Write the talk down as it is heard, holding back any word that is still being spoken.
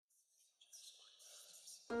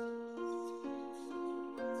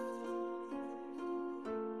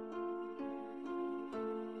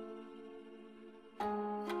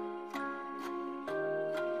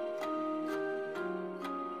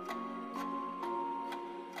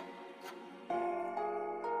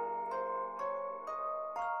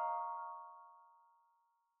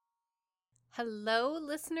Hello,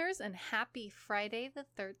 listeners, and happy Friday the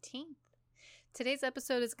 13th. Today's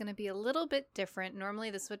episode is going to be a little bit different.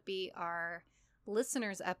 Normally, this would be our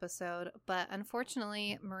listeners episode, but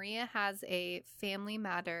unfortunately, Maria has a family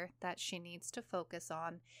matter that she needs to focus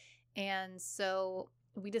on. And so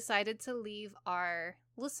we decided to leave our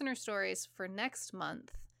listener stories for next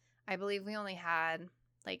month. I believe we only had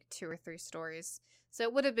like 2 or 3 stories, so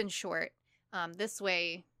it would have been short. This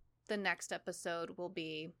way, the next episode will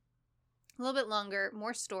be a little bit longer,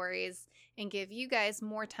 more stories, and give you guys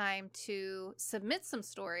more time to submit some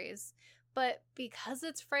stories. But because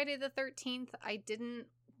it's Friday the 13th, I didn't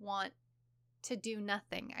want to do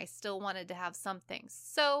nothing. I still wanted to have something.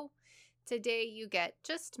 So today you get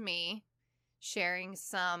just me sharing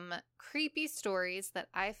some creepy stories that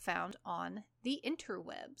I found on the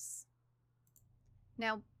interwebs.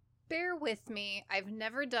 Now, bear with me. I've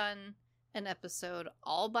never done an episode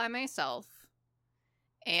all by myself.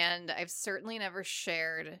 And I've certainly never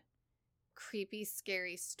shared creepy,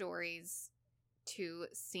 scary stories to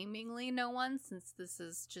seemingly no one, since this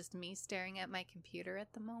is just me staring at my computer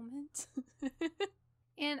at the moment.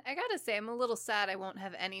 And I gotta say, I'm a little sad I won't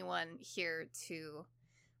have anyone here to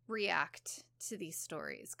react to these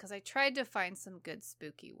stories, because I tried to find some good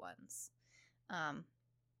spooky ones.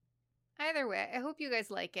 Either way, I hope you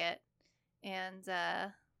guys like it, and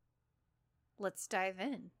let's dive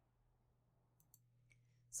in.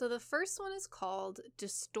 So the first one is called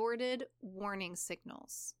Distorted Warning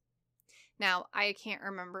Signals. Now, I can't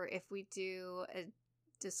remember if we do a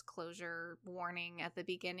disclosure warning at the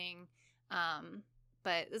beginning,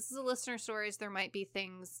 but this is a listener stories. There might be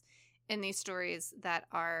things in these stories that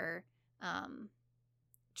are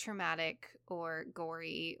traumatic or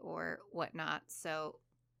gory or whatnot, so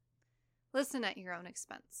listen at your own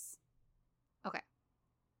expense. Okay.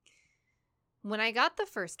 When I got the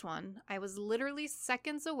first one, I was literally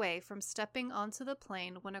seconds away from stepping onto the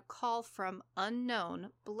plane when a call from unknown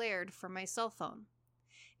blared from my cell phone.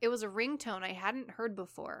 It was a ringtone I hadn't heard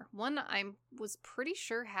before, one I was pretty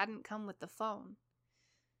sure hadn't come with the phone.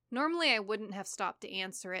 Normally I wouldn't have stopped to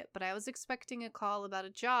answer it, but I was expecting a call about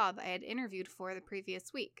a job I had interviewed for the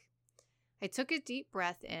previous week. I took a deep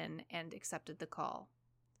breath in and accepted the call.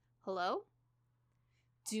 Hello?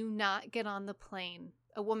 Do not get on the plane.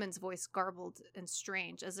 A woman's voice garbled and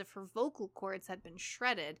strange, as if her vocal cords had been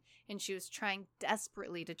shredded and she was trying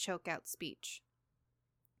desperately to choke out speech.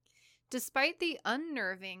 Despite the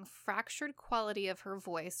unnerving, fractured quality of her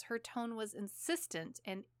voice, her tone was insistent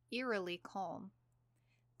and eerily calm.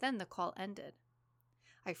 Then the call ended.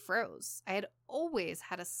 I froze. I had always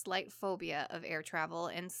had a slight phobia of air travel,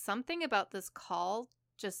 and something about this call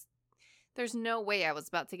there's no way I was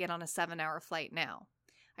about to get on a 7-hour flight now.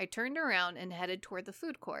 I turned around and headed toward the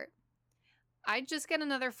food court. I'd just get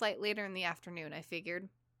another flight later in the afternoon, I figured.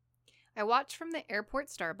 I watched from the airport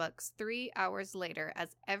Starbucks 3 hours later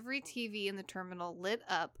as every TV in the terminal lit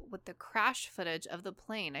up with the crash footage of the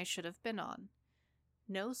plane I should have been on.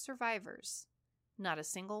 No survivors. Not a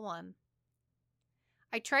single one.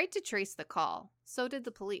 I tried to trace the call. So did the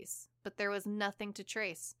police. But there was nothing to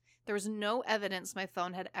trace. There was no evidence my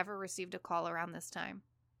phone had ever received a call around this time.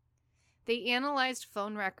 They analyzed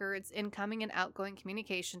phone records, incoming and outgoing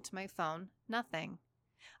communication to my phone. Nothing.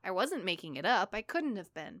 I wasn't making it up. I couldn't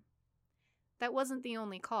have been. That wasn't the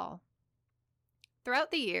only call.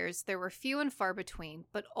 Throughout the years, there were few and far between,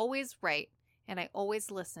 but always right, and I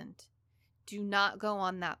always listened. Do not go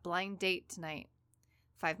on that blind date tonight.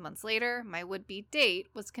 5 months later, my would-be date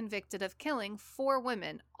was convicted of killing 4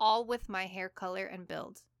 women, all with my hair color and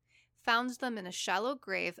build. Found them in a shallow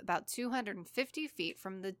grave about 250 feet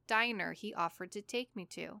from the diner he offered to take me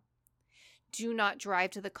to. Do not drive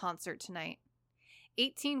to the concert tonight.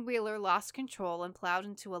 18-wheeler lost control and plowed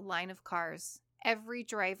into a line of cars. Every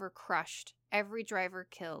driver crushed. Every driver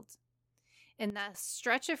killed. In that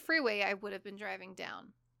stretch of freeway I would have been driving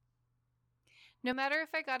down. No matter if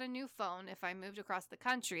I got a new phone, if I moved across the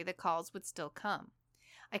country, the calls would still come.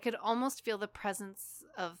 I could almost feel the presence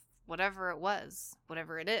of whatever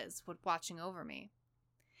it is, watching over me.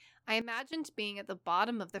 I imagined being at the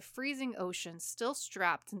bottom of the freezing ocean, still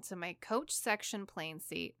strapped into my coach section plane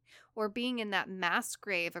seat, or being in that mass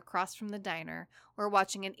grave across from the diner, or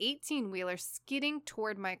watching an 18-wheeler skidding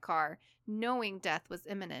toward my car, knowing death was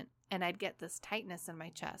imminent, and I'd get this tightness in my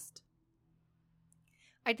chest.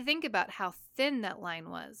 I'd think about how thin that line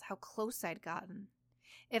was, how close I'd gotten.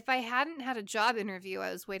 If I hadn't had a job interview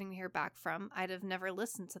I was waiting to hear back from, I'd have never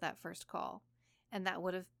listened to that first call, and that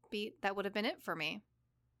would have been it for me.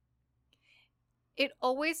 It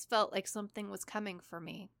always felt like something was coming for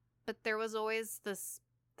me, but there was always this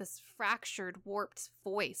fractured, warped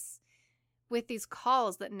voice with these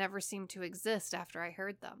calls that never seemed to exist after I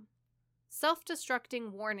heard them.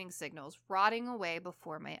 Self-destructing warning signals rotting away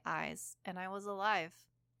before my eyes, and I was alive.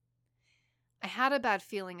 I had a bad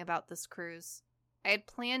feeling about this cruise. I had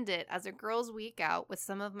planned it as a girls' week out with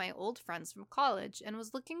some of my old friends from college and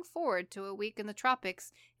was looking forward to a week in the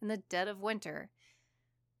tropics in the dead of winter.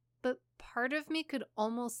 But part of me could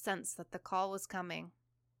almost sense that the call was coming.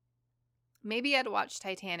 Maybe I'd watched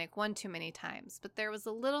Titanic one too many times, but there was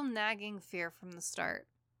a little nagging fear from the start.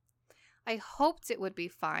 I hoped it would be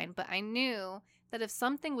fine, but I knew that if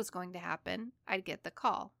something was going to happen, I'd get the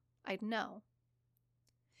call. I'd know.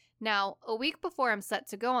 Now, a week before I'm set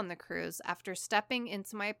to go on the cruise, after stepping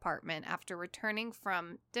into my apartment after returning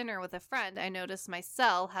from dinner with a friend, I notice my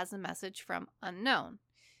cell has a message from unknown.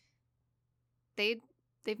 They've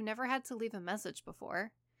never had to leave a message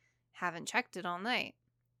before. Haven't checked it all night.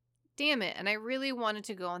 Damn it, and I really wanted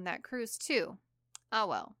to go on that cruise too. Oh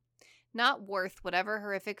well. Not worth whatever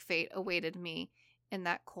horrific fate awaited me in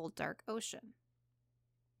that cold, dark ocean.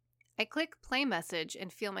 I click play message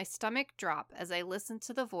and feel my stomach drop as I listen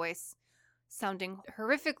to the voice, sounding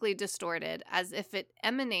horrifically distorted as if it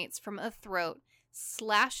emanates from a throat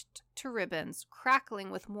slashed to ribbons, crackling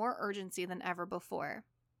with more urgency than ever before.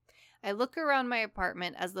 I look around my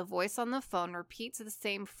apartment as the voice on the phone repeats the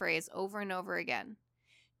same phrase over and over again.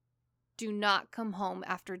 Do not come home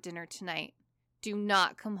after dinner tonight. Do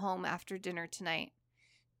not come home after dinner tonight.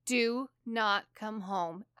 Do not come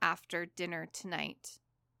home after dinner tonight.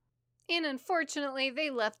 And unfortunately, they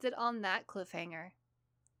left it on that cliffhanger.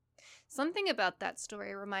 Something about that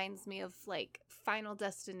story reminds me of, like, Final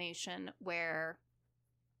Destination, where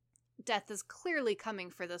death is clearly coming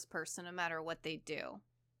for this person no matter what they do.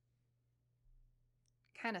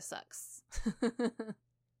 Kind of sucks.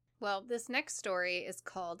 Well, this next story is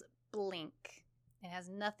called Blink. It has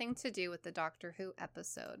nothing to do with the Doctor Who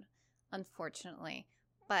episode, unfortunately.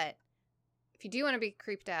 But if you do want to be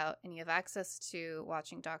creeped out and you have access to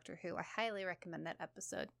watching Doctor Who, I highly recommend that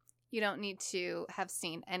episode. You don't need to have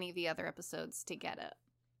seen any of the other episodes to get it.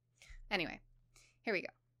 Anyway, here we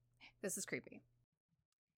go. This is creepy.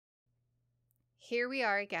 Here we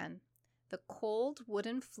are again. The cold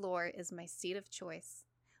wooden floor is my seat of choice.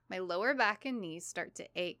 My lower back and knees start to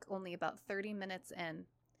ache only about 30 minutes in.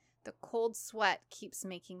 The cold sweat keeps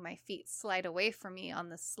making my feet slide away from me on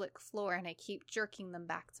the slick floor, and I keep jerking them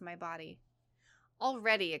back to my body.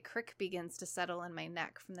 Already, a crick begins to settle in my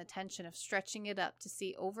neck from the tension of stretching it up to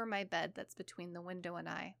see over my bed that's between the window and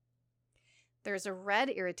I. There's a red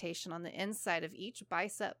irritation on the inside of each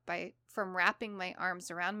bicep from wrapping my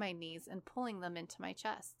arms around my knees and pulling them into my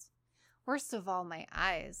chest. Worst of all, my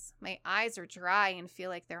eyes. My eyes are dry and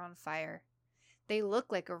feel like they're on fire. They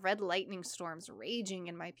look like a red lightning storm's raging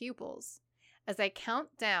in my pupils. As I count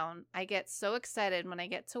down, I get so excited when I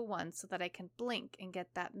get to 1 so that I can blink and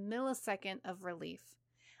get that millisecond of relief.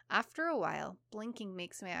 After a while, blinking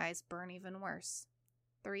makes my eyes burn even worse.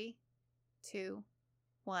 3, 2,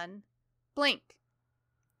 1, blink!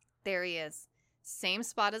 There he is. Same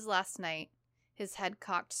spot as last night. His head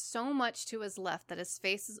cocked so much to his left that his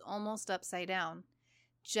face is almost upside down.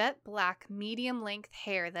 Jet black, medium-length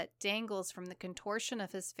hair that dangles from the contortion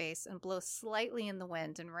of his face and blows slightly in the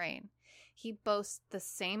wind and rain. He boasts the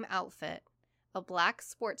same outfit, a black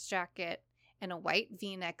sports jacket and a white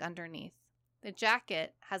V-neck underneath. The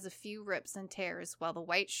jacket has a few rips and tears, while the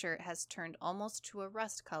white shirt has turned almost to a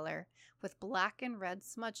rust color with black and red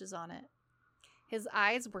smudges on it. His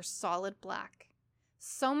eyes were solid black,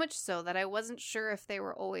 so much so that I wasn't sure if they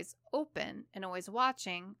were always open and always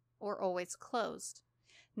watching or always closed.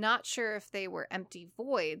 Not sure if they were empty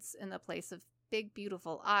voids in the place of big,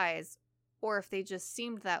 beautiful eyes, or if they just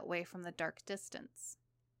seemed that way from the dark distance.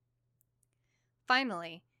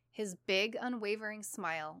 Finally, his big, unwavering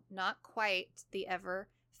smile, not quite the ever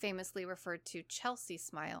famously referred to Chelsea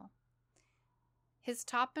smile. His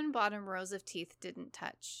top and bottom rows of teeth didn't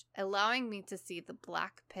touch, allowing me to see the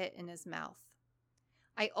black pit in his mouth.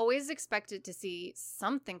 I always expected to see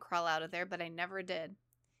something crawl out of there, but I never did.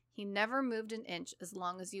 He never moved an inch as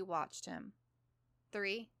long as you watched him.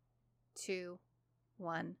 3, 2,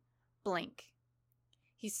 1, blink.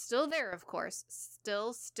 He's still there, of course,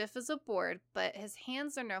 still stiff as a board, but his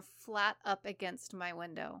hands are now flat up against my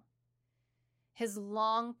window. His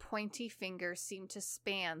long, pointy fingers seem to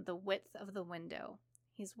span the width of the window.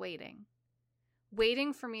 He's waiting.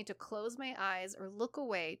 Waiting for me to close my eyes or look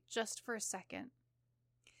away just for a second.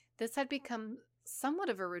 This had become somewhat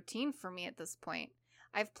of a routine for me at this point.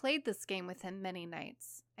 I've played this game with him many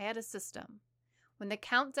nights. I had a system. When the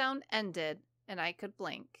countdown ended and I could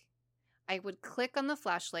blink, I would click on the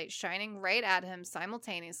flashlight shining right at him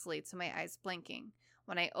simultaneously to my eyes blinking.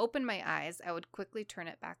 When I opened my eyes, I would quickly turn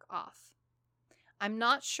it back off. I'm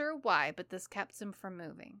not sure why, but this kept him from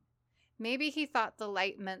moving. Maybe he thought the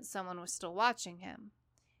light meant someone was still watching him.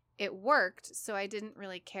 It worked, so I didn't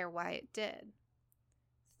really care why it did.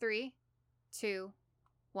 3, 2,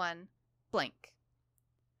 1, blink.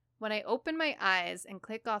 When I open my eyes and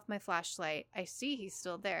click off my flashlight, I see he's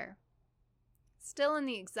still there. Still in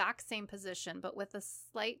the exact same position, but with a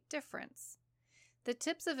slight difference. The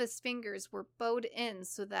tips of his fingers were bowed in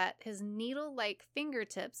so that his needle-like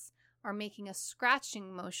fingertips are making a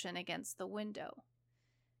scratching motion against the window.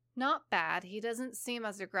 Not bad, he doesn't seem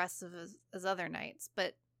as aggressive as other nights,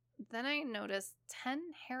 but then I noticed 10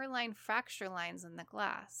 hairline fracture lines in the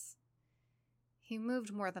glass. He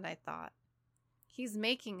moved more than I thought. He's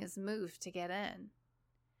making his move to get in.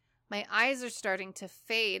 My eyes are starting to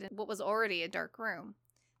fade in what was already a dark room.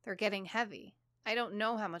 They're getting heavy. I don't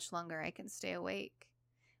know how much longer I can stay awake.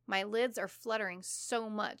 My lids are fluttering so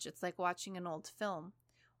much it's like watching an old film,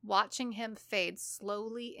 watching him fade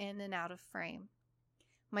slowly in and out of frame.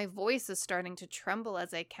 My voice is starting to tremble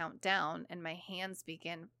as I count down, and my hands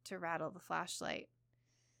begin to rattle the flashlight.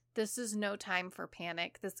 This is no time for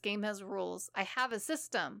panic. This game has rules. I have a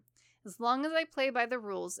system. As long as I play by the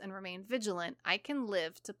rules and remain vigilant, I can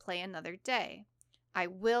live to play another day. I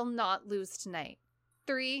will not lose tonight.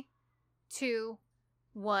 3, 2,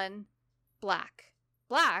 1, black.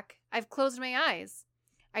 Black? I've closed my eyes.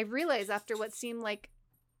 I realize after what seemed like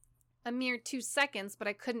a mere 2 seconds, but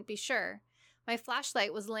I couldn't be sure. My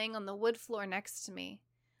flashlight was laying on the wood floor next to me.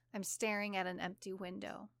 I'm staring at an empty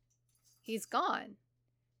window. He's gone.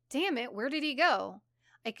 Damn it, where did he go?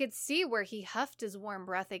 I could see where he huffed his warm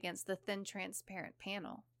breath against the thin, transparent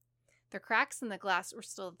panel. The cracks in the glass were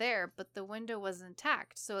still there, but the window was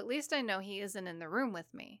intact, so at least I know he isn't in the room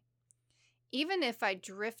with me. Even if I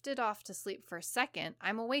drifted off to sleep for a second,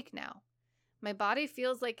 I'm awake now. My body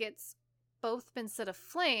feels like it's both been set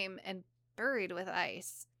aflame and buried with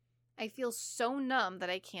ice. I feel so numb that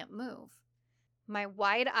I can't move. My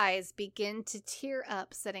wide eyes begin to tear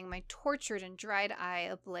up, setting my tortured and dried eye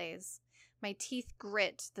ablaze. My teeth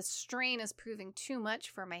grit. The strain is proving too much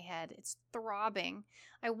for my head. It's throbbing.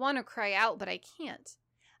 I want to cry out, but I can't.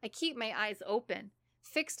 I keep my eyes open,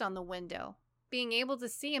 fixed on the window. Being able to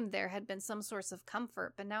see him there had been some source of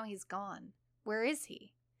comfort, but now he's gone. Where is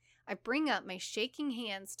he? I bring up my shaking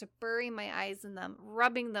hands to bury my eyes in them,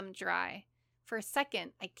 rubbing them dry. For a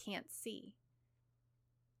second, I can't see.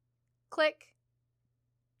 Click.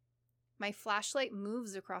 My flashlight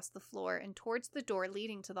moves across the floor and towards the door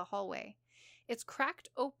leading to the hallway. It's cracked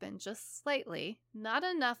open just slightly, not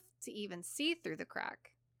enough to even see through the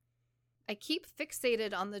crack. I keep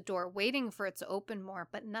fixated on the door, waiting for it to open more,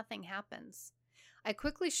 but nothing happens. I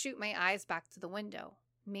quickly shoot my eyes back to the window.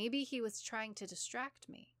 Maybe he was trying to distract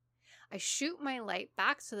me. I shoot my light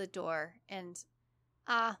back to the door and,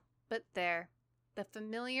 but there. The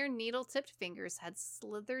familiar needle-tipped fingers had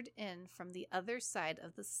slithered in from the other side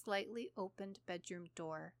of the slightly opened bedroom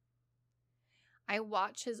door. I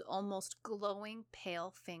watch his almost glowing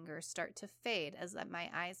pale fingers start to fade as my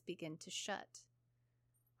eyes begin to shut.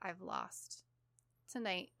 I've lost.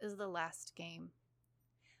 Tonight is the last game.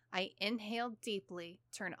 I inhale deeply,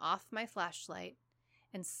 turn off my flashlight,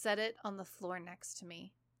 and set it on the floor next to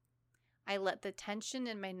me. I let the tension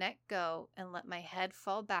in my neck go and let my head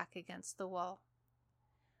fall back against the wall.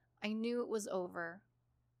 I knew it was over,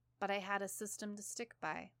 but I had a system to stick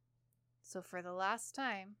by. So for the last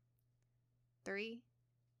time, 3,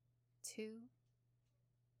 2.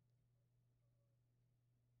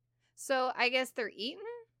 So I guess they're eaten?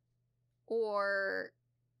 Or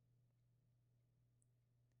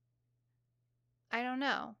I don't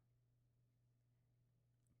know.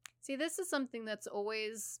 See, this is something that's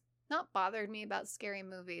always not bothered me about scary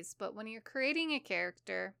movies, but when you're creating a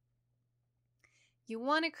character, you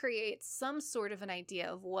want to create some sort of an idea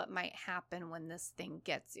of what might happen when this thing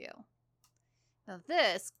gets you. Now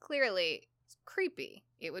this, clearly, is creepy.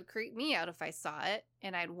 It would creep me out if I saw it,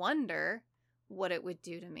 and I'd wonder what it would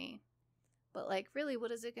do to me. But really,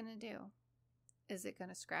 what is it going to do? Is it going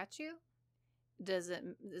to scratch you? Is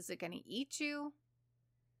it going to eat you?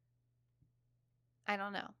 I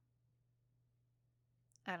don't know.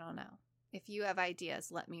 If you have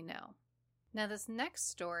ideas, let me know. Now this next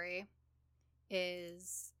story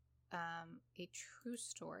is a true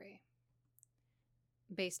story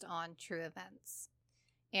based on true events.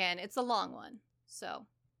 And it's a long one, so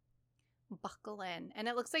buckle in. And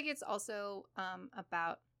it looks like it's also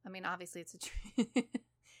about, obviously it's a true... I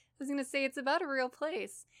was going to say it's about a real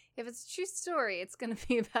place. If it's a true story, it's going to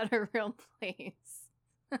be about a real place.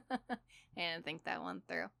 I didn't think that one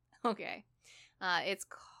through. Okay. It's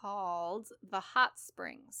called the Hot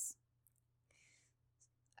Springs.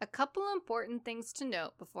 A couple important things to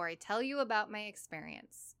note before I tell you about my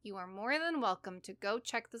experience. You are more than welcome to go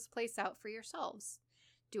check this place out for yourselves.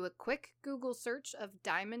 Do a quick Google search of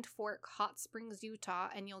Diamond Fork Hot Springs, Utah,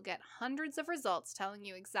 and you'll get hundreds of results telling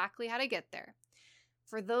you exactly how to get there.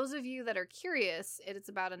 For those of you that are curious, it is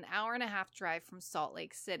about an hour-and-a-half drive from Salt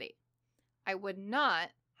Lake City. I would not,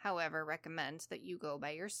 however, recommend that you go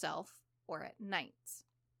by yourself or at night.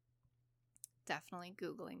 Definitely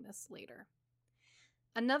Googling this later.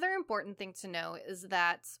 Another important thing to know is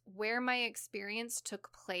that where my experience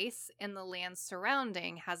took place in the land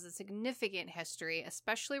surrounding has a significant history,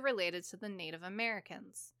 especially related to the Native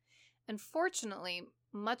Americans. Unfortunately,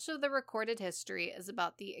 much of the recorded history is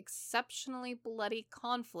about the exceptionally bloody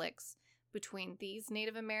conflicts between these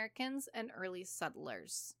Native Americans and early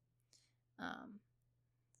settlers.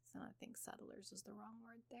 So I think settlers is the wrong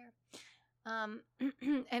word there.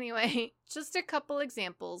 Anyway, just a couple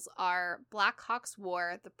examples are Black Hawk's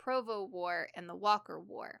War, the Provo War, and the Walker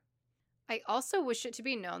War. I also wish it to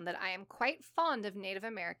be known that I am quite fond of Native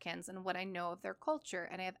Americans and what I know of their culture,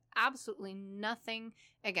 and I have absolutely nothing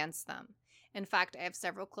against them. In fact, I have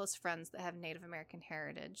several close friends that have Native American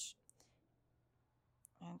heritage.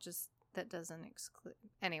 And just, that doesn't exclude...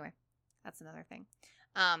 Anyway, that's another thing.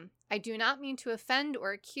 I do not mean to offend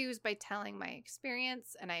or accuse by telling my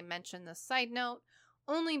experience, and I mention this side note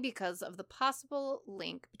only because of the possible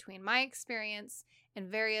link between my experience and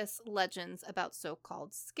various legends about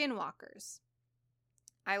so-called skinwalkers.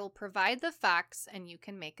 I will provide the facts, and you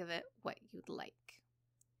can make of it what you'd like.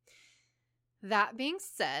 That being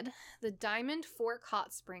said, the Diamond Fork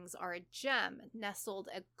Hot Springs are a gem nestled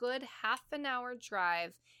a good half-an-hour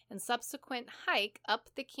drive and subsequent hike up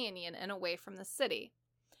the canyon and away from the city.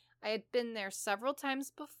 I had been there several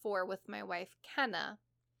times before with my wife Kenna,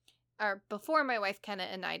 before my wife Kenna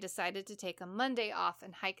and I decided to take a Monday off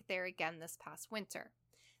and hike there again this past winter.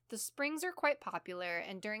 The springs are quite popular,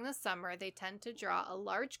 and during the summer they tend to draw a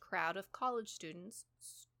large crowd of college students,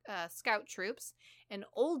 scout troops, and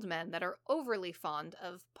old men that are overly fond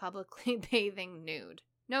of publicly bathing nude.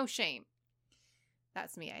 No shame.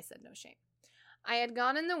 That's me, I said no shame. I had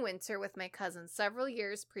gone in the winter with my cousin several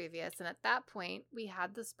years previous, and at that point, we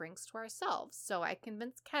had the springs to ourselves, so I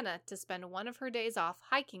convinced Kenna to spend one of her days off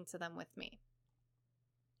hiking to them with me.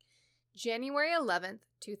 January 11th,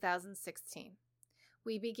 2016.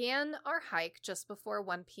 We began our hike just before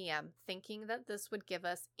 1 p.m., thinking that this would give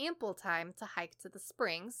us ample time to hike to the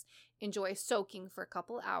springs, enjoy soaking for a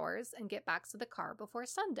couple hours, and get back to the car before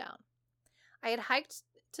sundown. I had hiked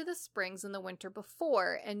to the springs in the winter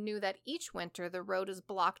before and knew that each winter the road is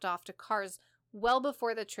blocked off to cars well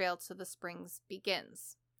before the trail to the springs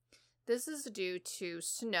begins. This is due to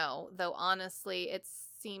snow, though honestly it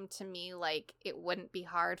seemed to me like it wouldn't be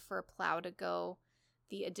hard for a plow to go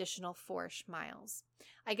the additional 4 miles.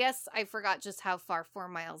 I guess I forgot just how far 4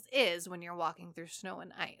 miles is when you're walking through snow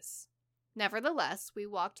and ice. Nevertheless, we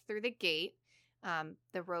walked through the gate.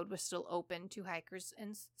 The road was still open to hikers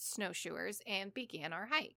and snowshoers and began our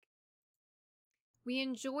hike. We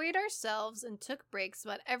enjoyed ourselves and took breaks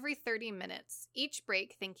about every 30 minutes, each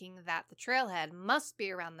break thinking that the trailhead must be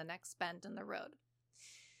around the next bend in the road.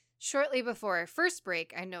 Shortly before our first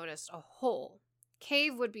break, I noticed a hole.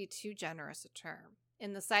 Cave would be too generous a term.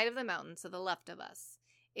 In the side of the mountain to the left of us.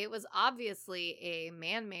 It was obviously a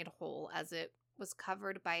man-made hole as it was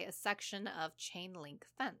covered by a section of chain link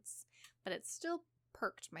fence, but it still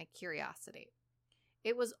perked my curiosity.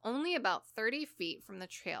 It was only about 30 feet from the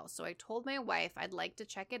trail, so I told my wife I'd like to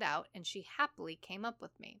check it out, and she happily came up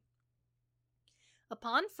with me.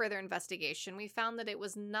 Upon further investigation, we found that it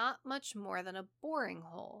was not much more than a boring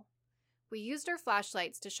hole. We used our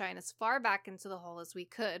flashlights to shine as far back into the hole as we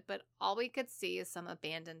could, but all we could see is some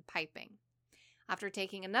abandoned piping. After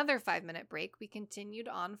taking another 5-minute break, we continued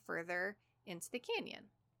on further into the canyon.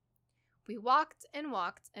 We walked and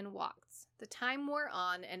walked and walked. The time wore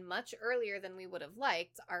on, and much earlier than we would have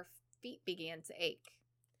liked, our feet began to ache.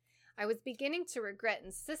 I was beginning to regret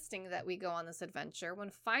insisting that we go on this adventure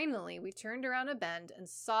when finally we turned around a bend and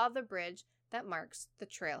saw the bridge that marks the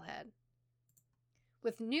trailhead.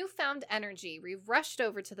 With newfound energy, we rushed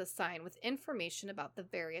over to the sign with information about the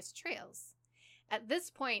various trails. At this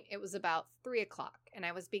point, it was about 3 o'clock, and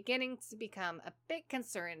I was beginning to become a bit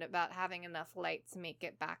concerned about having enough light to make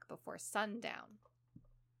it back before sundown.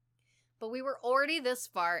 But we were already this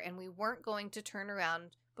far, and we weren't going to turn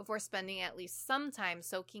around before spending at least some time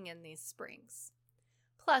soaking in these springs.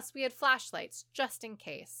 Plus, we had flashlights just in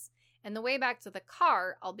case, and the way back to the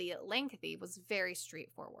car, albeit lengthy, was very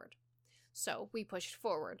straightforward. So we pushed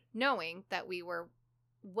forward, knowing that we were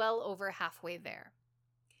well over halfway there.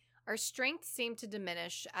 Our strength seemed to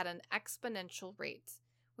diminish at an exponential rate,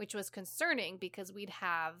 which was concerning because we'd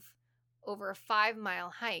have over a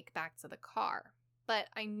 5-mile hike back to the car. But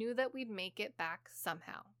I knew that we'd make it back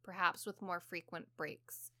somehow, perhaps with more frequent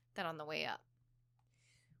breaks than on the way up.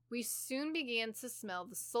 We soon began to smell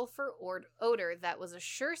the sulfur odor that was a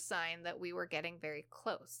sure sign that we were getting very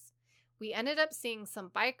close. We ended up seeing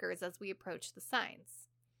some bikers as we approached the signs.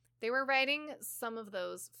 They were riding some of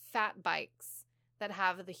those fat bikes that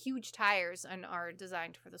have the huge tires and are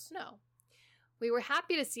designed for the snow. We were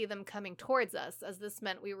happy to see them coming towards us, as this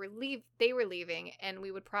meant they were leaving and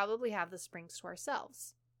we would probably have the springs to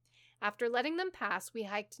ourselves. After letting them pass, we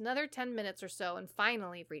hiked another 10 minutes or so and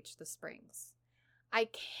finally reached the springs. I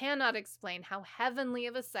cannot explain how heavenly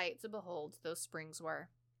of a sight to behold those springs were.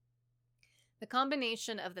 The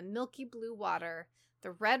combination of the milky blue water,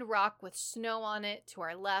 the red rock with snow on it to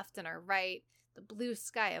our left and our right, the blue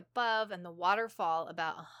sky above, and the waterfall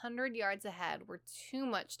about 100 yards ahead were too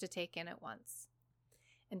much to take in at once.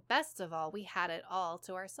 And best of all, we had it all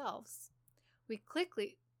to ourselves. We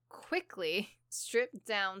quickly stripped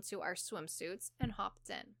down to our swimsuits and hopped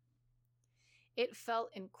in. It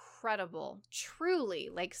felt incredible, truly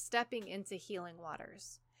like stepping into healing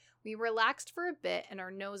waters. We relaxed for a bit and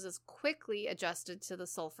our noses quickly adjusted to the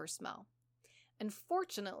sulfur smell.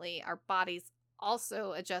 Unfortunately, our bodies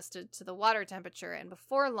also adjusted to the water temperature, and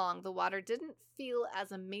before long, the water didn't feel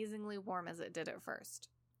as amazingly warm as it did at first.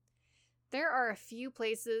 There are a few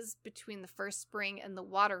places between the first spring and the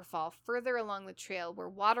waterfall further along the trail where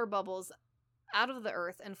water bubbles out of the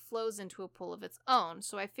earth and flows into a pool of its own,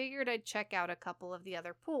 so I figured I'd check out a couple of the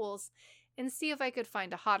other pools and see if I could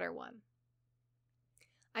find a hotter one.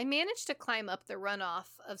 I managed to climb up the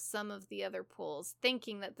runoff of some of the other pools,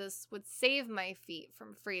 thinking that this would save my feet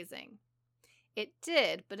from freezing. It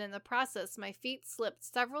did, but in the process, my feet slipped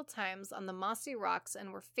several times on the mossy rocks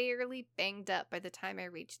and were fairly banged up by the time I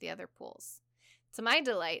reached the other pools. To my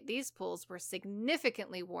delight, these pools were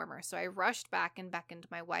significantly warmer, so I rushed back and beckoned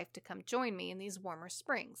my wife to come join me in these warmer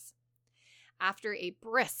springs. After a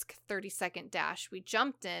brisk 30-second dash, we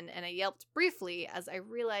jumped in, and I yelped briefly as I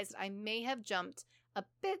realized I may have jumped a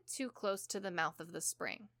bit too close to the mouth of the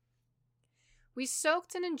spring. We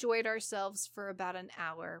soaked and enjoyed ourselves for about an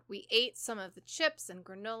hour. We ate some of the chips and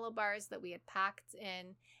granola bars that we had packed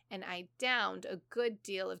in, and I downed a good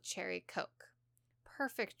deal of cherry Coke.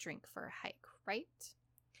 Perfect drink for a hike, right?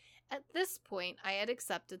 At this point, I had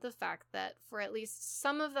accepted the fact that for at least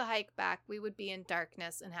some of the hike back, we would be in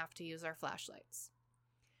darkness and have to use our flashlights.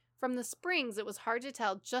 From the springs, it was hard to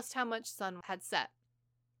tell just how much sun had set,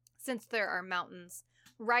 since there are mountains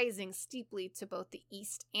rising steeply to both the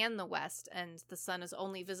east and the west, and the sun is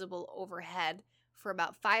only visible overhead for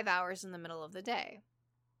about 5 hours in the middle of the day.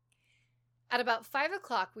 At about 5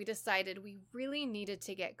 o'clock, we decided we really needed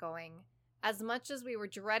to get going, as much as we were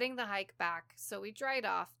dreading the hike back, so we dried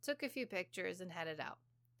off, took a few pictures, and headed out.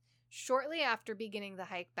 Shortly after beginning the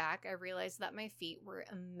hike back, I realized that my feet were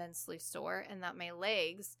immensely sore and that my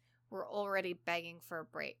legs were already begging for a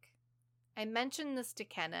break. I mentioned this to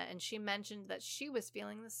Kenna, and she mentioned that she was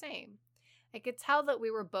feeling the same. I could tell that we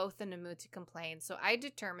were both in a mood to complain, so I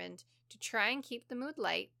determined to try and keep the mood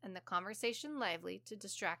light and the conversation lively to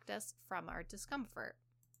distract us from our discomfort.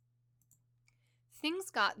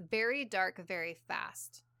 Things got very dark very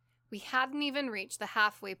fast. We hadn't even reached the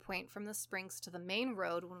halfway point from the springs to the main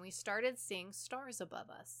road when we started seeing stars above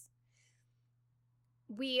us.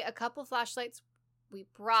 We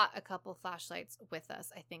brought a couple flashlights with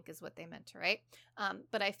us, I think is what they meant, right?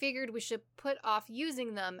 But I figured we should put off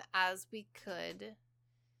using them as we could,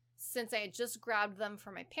 since I had just grabbed them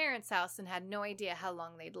from my parents' house and had no idea how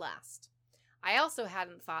long they'd last. I also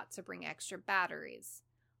hadn't thought to bring extra batteries.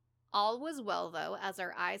 All was well, though, as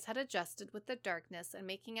our eyes had adjusted with the darkness and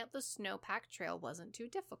making out the snow-packed trail wasn't too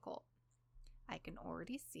difficult. I can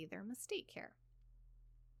already see their mistake here.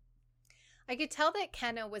 I could tell that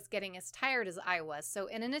Kenna was getting as tired as I was, so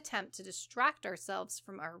in an attempt to distract ourselves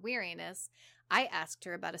from our weariness, I asked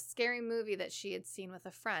her about a scary movie that she had seen with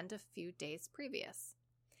a friend a few days previous.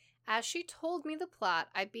 As she told me the plot,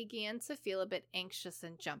 I began to feel a bit anxious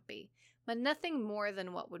and jumpy, but nothing more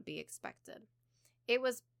than what would be expected. It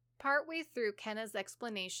was partway through Kenna's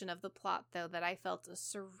explanation of the plot, though, that I felt a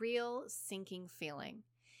surreal, sinking feeling.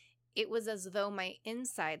 It was as though my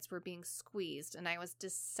insides were being squeezed and I was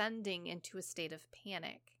descending into a state of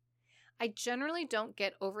panic. I generally don't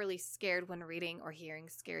get overly scared when reading or hearing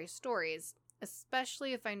scary stories,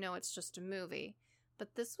 especially if I know it's just a movie,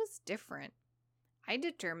 but this was different. I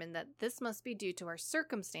determined that this must be due to our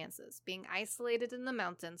circumstances, being isolated in the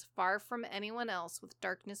mountains far from anyone else with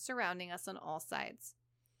darkness surrounding us on all sides.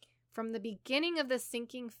 From the beginning of the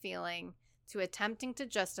sinking feeling to attempting to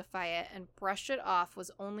justify it and brush it off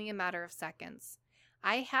was only a matter of seconds.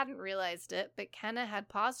 I hadn't realized it, but Kenna had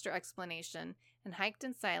paused her explanation and hiked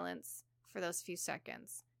in silence for those few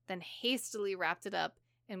seconds, then hastily wrapped it up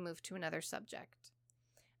and moved to another subject.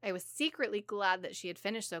 I was secretly glad that she had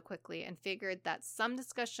finished so quickly and figured that some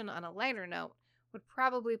discussion on a lighter note would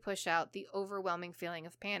probably push out the overwhelming feeling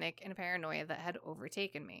of panic and paranoia that had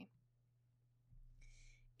overtaken me.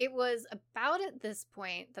 It was about at this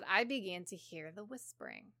point that I began to hear the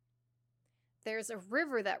whispering. There's a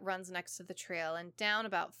river that runs next to the trail and down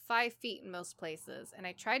about 5 feet in most places, and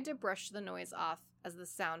I tried to brush the noise off as the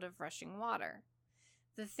sound of rushing water.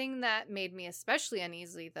 The thing that made me especially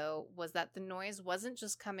uneasy, though, was that the noise wasn't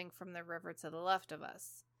just coming from the river to the left of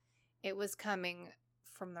us. It was coming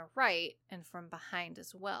from the right and from behind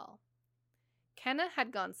as well. Kenna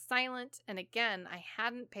had gone silent, and again, I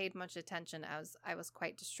hadn't paid much attention as I was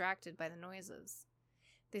quite distracted by the noises.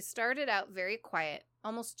 They started out very quiet,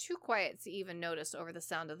 almost too quiet to even notice over the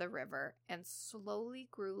sound of the river, and slowly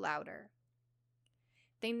grew louder.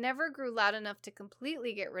 They never grew loud enough to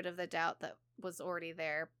completely get rid of the doubt that was already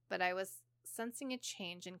there, but I was sensing a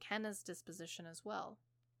change in Kenna's disposition as well.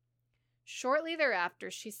 Shortly thereafter,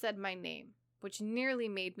 she said my name, which nearly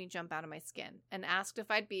made me jump out of my skin, and asked if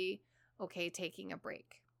I'd be okay taking a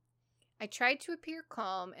break. I tried to appear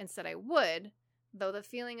calm and said I would, though the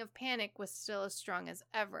feeling of panic was still as strong as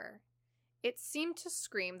ever. It seemed to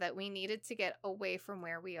scream that we needed to get away from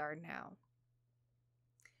where we are now.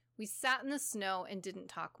 We sat in the snow and didn't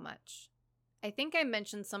talk much. I think I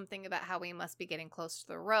mentioned something about how we must be getting close to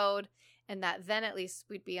the road, and that then at least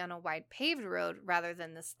we'd be on a wide paved road rather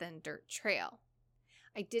than this thin dirt trail.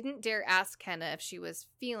 I didn't dare ask Kenna if she was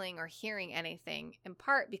feeling or hearing anything, in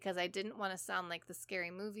part because I didn't want to sound like the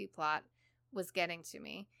scary movie plot was getting to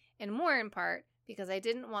me, and more in part because I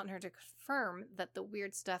didn't want her to confirm that the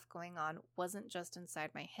weird stuff going on wasn't just inside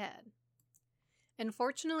my head.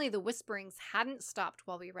 Unfortunately, the whisperings hadn't stopped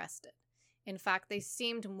while we rested. In fact, they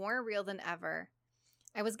seemed more real than ever.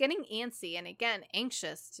 I was getting antsy and again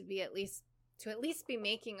anxious to at least be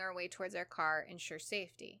making our way towards our car in sure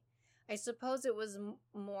safety. I suppose it was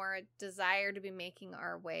more a desire to be making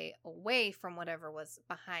our way away from whatever was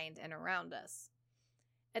behind and around us.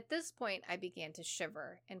 At this point, I began to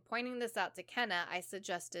shiver, and pointing this out to Kenna, I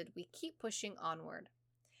suggested we keep pushing onward.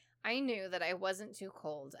 I knew that I wasn't too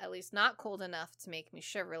cold, at least not cold enough to make me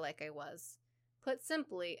shiver like I was. Put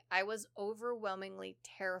simply, I was overwhelmingly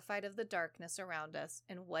terrified of the darkness around us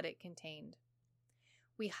and what it contained.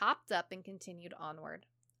 We hopped up and continued onward.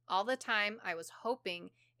 All the time, I was hoping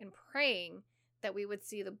and praying that we would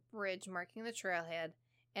see the bridge marking the trailhead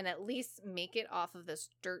and at least make it off of this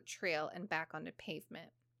dirt trail and back onto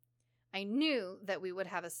pavement. I knew that we would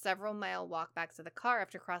have a several-mile walk back to the car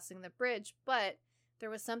after crossing the bridge, but there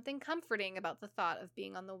was something comforting about the thought of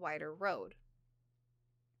being on the wider road.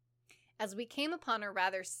 As we came upon a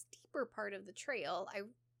rather steeper part of the trail,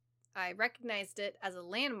 I recognized it as a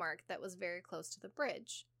landmark that was very close to the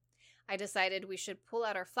bridge. I decided we should pull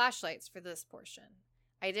out our flashlights for this portion.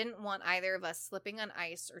 I didn't want either of us slipping on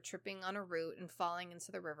ice or tripping on a root and falling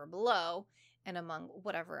into the river below and among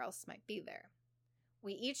whatever else might be there.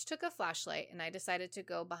 We each took a flashlight, and I decided to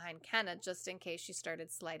go behind Kenna just in case she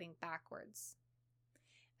started sliding backwards.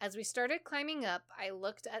 As we started climbing up, I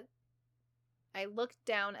looked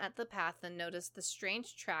down at the path and noticed the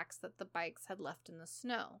strange tracks that the bikes had left in the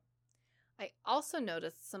snow. I also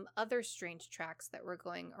noticed some other strange tracks that were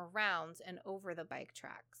going around and over the bike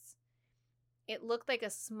tracks. It looked like a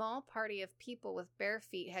small party of people with bare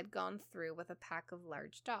feet had gone through with a pack of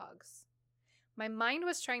large dogs. My mind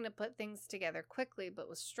was trying to put things together quickly, but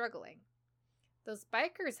was struggling. Those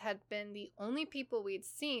bikers had been the only people we'd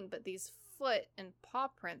seen, but these foot and paw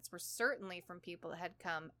prints were certainly from people that had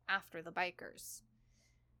come after the bikers.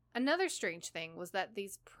 Another strange thing was that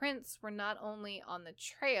these prints were not only on the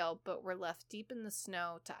trail, but were left deep in the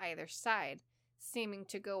snow to either side, seeming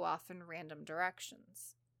to go off in random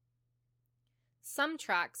directions. Some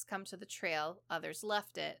tracks come to the trail, others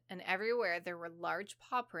left it, and everywhere there were large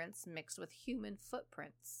paw prints mixed with human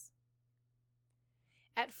footprints.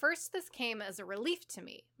 At first, this came as a relief to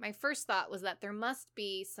me. My first thought was that there must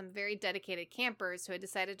be some very dedicated campers who had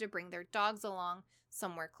decided to bring their dogs along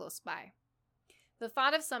somewhere close by. The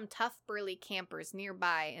thought of some tough, burly campers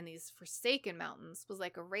nearby in these forsaken mountains was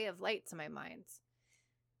like a ray of light to my mind.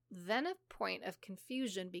 Then a point of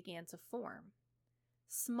confusion began to form.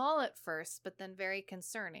 Small at first, but then very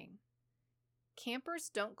concerning.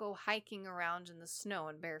 Campers don't go hiking around in the snow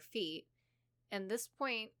in bare feet, and this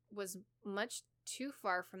point was much too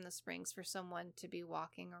far from the springs for someone to be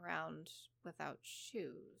walking around without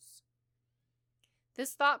shoes.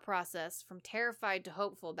 This thought process, from terrified to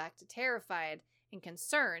hopeful back to terrified and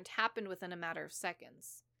concerned, happened within a matter of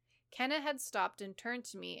seconds. Kenna had stopped and turned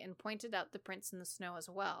to me and pointed out the prints in the snow as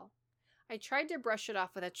well. I tried to brush it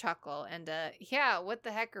off with a chuckle and yeah, what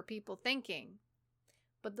the heck are people thinking?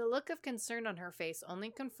 But the look of concern on her face only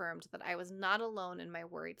confirmed that I was not alone in my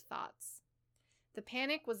worried thoughts. The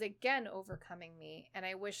panic was again overcoming me, and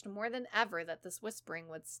I wished more than ever that this whispering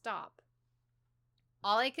would stop.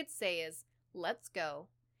 All I could say is, let's go,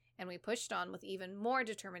 and we pushed on with even more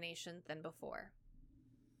determination than before.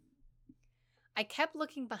 I kept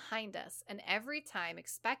looking behind us, and every time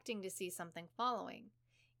expecting to see something following.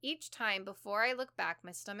 Each time before I looked back,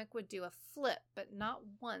 my stomach would do a flip, but not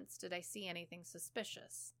once did I see anything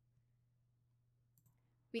suspicious.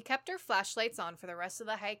 We kept our flashlights on for the rest of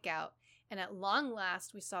the hike out, and at long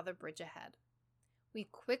last we saw the bridge ahead. We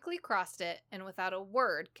quickly crossed it, and without a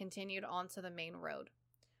word continued on to the main road.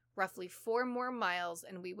 Roughly 4 more miles,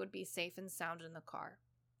 and we would be safe and sound in the car.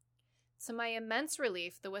 To my immense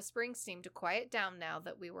relief, the whispering seemed to quiet down now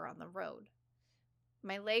that we were on the road.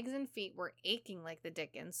 My legs and feet were aching like the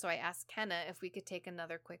dickens, so I asked Kenna if we could take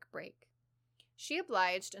another quick break. She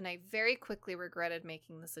obliged, and I very quickly regretted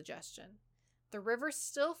making the suggestion. The river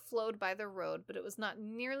still flowed by the road, but it was not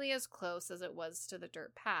nearly as close as it was to the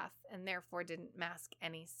dirt path, and therefore didn't mask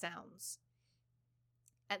any sounds.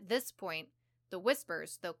 At this point, the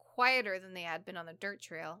whispers, though quieter than they had been on the dirt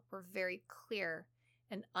trail, were very clear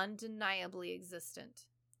and undeniably existent.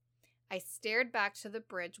 I stared back to the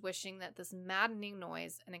bridge, wishing that this maddening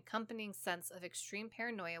noise and accompanying sense of extreme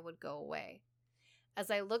paranoia would go away.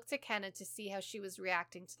 As I looked to Kenna to see how she was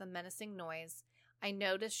reacting to the menacing noise, I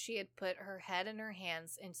noticed she had put her head in her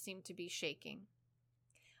hands and seemed to be shaking.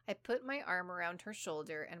 I put my arm around her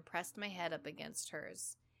shoulder and pressed my head up against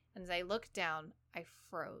hers, and as I looked down, I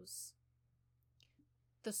froze.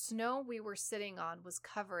 The snow we were sitting on was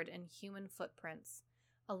covered in human footprints,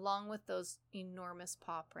 along with those enormous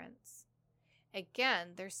paw prints. Again,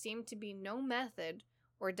 there seemed to be no method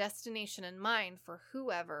or destination in mind for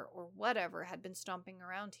whoever or whatever had been stomping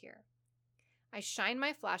around here. I shined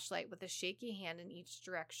my flashlight with a shaky hand in each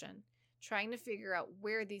direction, trying to figure out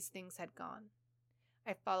where these things had gone.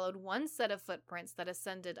 I followed one set of footprints that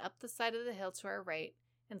ascended up the side of the hill to our right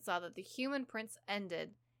and saw that the human prints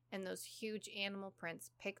ended and those huge animal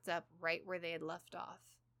prints picked up right where they had left off.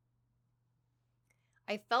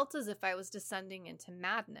 I felt as if I was descending into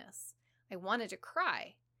madness. I wanted to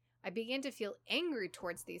cry. I began to feel angry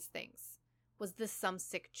towards these things. Was this some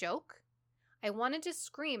sick joke? I wanted to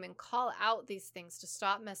scream and call out these things to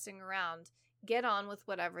stop messing around, get on with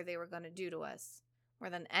whatever they were going to do to us. More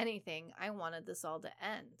than anything, I wanted this all to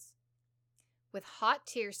end. With hot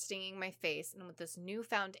tears stinging my face and with this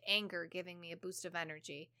newfound anger giving me a boost of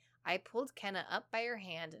energy, I pulled Kenna up by her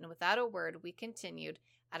hand, and without a word we continued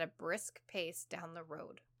at a brisk pace down the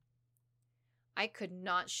road. I could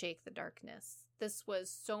not shake the darkness. This was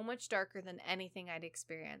so much darker than anything I'd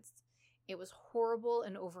experienced. It was horrible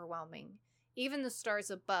and overwhelming. Even the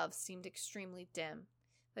stars above seemed extremely dim.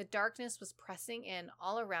 The darkness was pressing in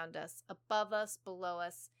all around us, above us, below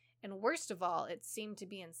us, and worst of all, it seemed to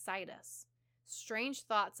be inside us. Strange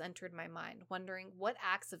thoughts entered my mind, wondering what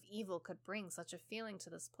acts of evil could bring such a feeling to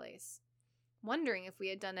this place. Wondering if we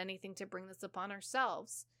had done anything to bring this upon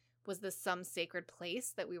ourselves. Was this some sacred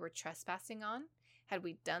place that we were trespassing on? Had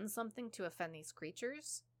we done something to offend these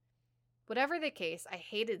creatures? Whatever the case, I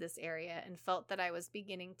hated this area and felt that I was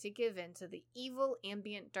beginning to give in to the evil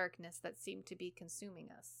ambient darkness that seemed to be consuming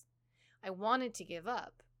us. I wanted to give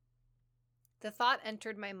up. The thought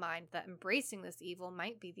entered my mind that embracing this evil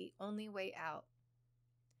might be the only way out.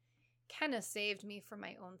 Kenna saved me from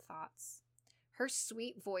my own thoughts. Her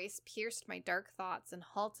sweet voice pierced my dark thoughts and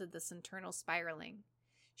halted this internal spiraling.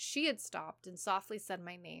 She had stopped and softly said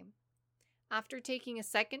my name. After taking a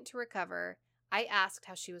second to recover, I asked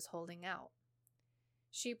how she was holding out.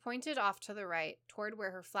 She pointed off to the right, toward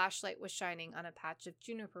where her flashlight was shining on a patch of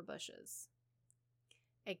juniper bushes.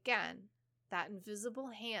 Again, that invisible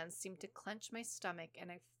hand seemed to clench my stomach,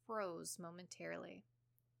 and I froze momentarily.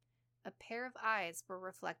 A pair of eyes were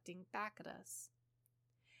reflecting back at us.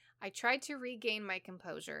 I tried to regain my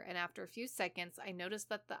composure, and after a few seconds, I noticed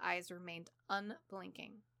that the eyes remained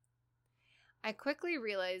unblinking. I quickly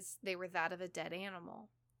realized they were that of a dead animal.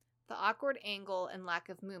 The awkward angle and lack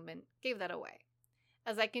of movement gave that away.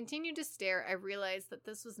 As I continued to stare, I realized that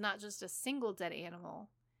this was not just a single dead animal.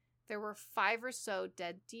 There were 5 or so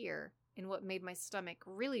dead deer, and what made my stomach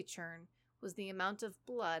really churn was the amount of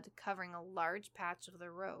blood covering a large patch of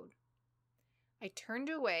the road. I turned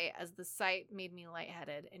away as the sight made me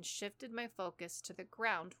lightheaded and shifted my focus to the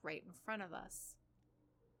ground right in front of us.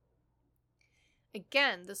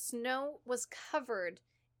 Again, the snow was covered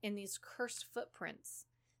in these cursed footprints,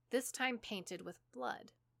 this time painted with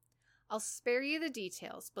blood. I'll spare you the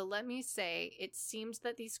details, but let me say it seemed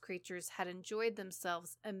that these creatures had enjoyed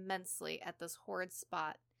themselves immensely at this horrid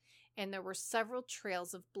spot, and there were several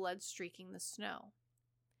trails of blood streaking the snow.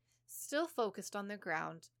 Still focused on the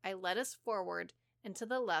ground, I led us forward and to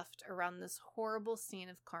the left around this horrible scene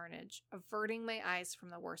of carnage, averting my eyes from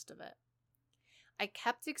the worst of it. I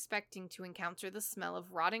kept expecting to encounter the smell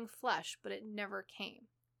of rotting flesh, but it never came.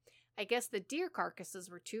 I guess the deer carcasses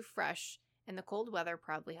were too fresh, and the cold weather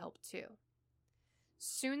probably helped too.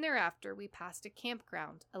 Soon thereafter, we passed a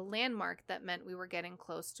campground, a landmark that meant we were getting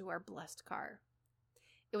close to our blessed car.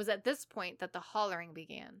 It was at this point that the hollering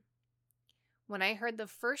began. When I heard the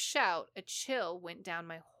first shout, a chill went down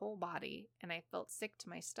my whole body, and I felt sick to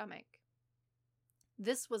my stomach.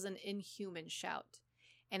 This was an inhuman shout,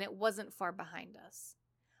 and it wasn't far behind us.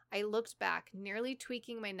 I looked back, nearly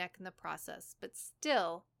tweaking my neck in the process, but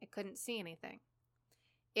still, I couldn't see anything.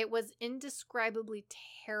 It was indescribably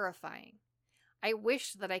terrifying. I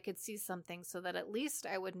wished that I could see something so that at least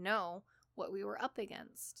I would know what we were up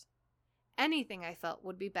against. Anything I felt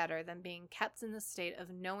would be better than being kept in the state of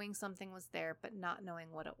knowing something was there but not knowing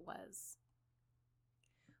what it was.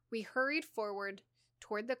 We hurried forward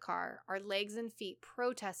toward the car, our legs and feet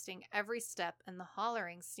protesting every step, and the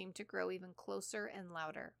hollering seemed to grow even closer and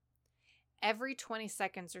louder. Every 20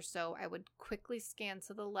 seconds or so, I would quickly scan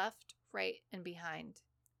to the left, right, and behind.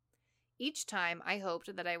 Each time, I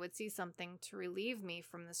hoped that I would see something to relieve me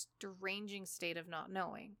from this deranging state of not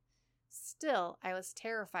knowing. Still, I was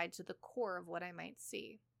terrified to the core of what I might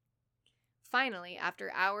see. Finally,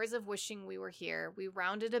 after hours of wishing we were here, we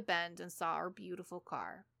rounded a bend and saw our beautiful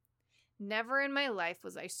car. Never in my life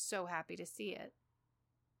was I so happy to see it.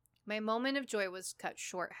 My moment of joy was cut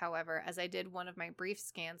short, however, as I did one of my brief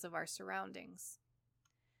scans of our surroundings.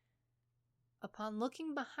 Upon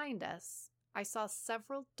looking behind us, I saw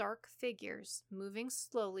several dark figures moving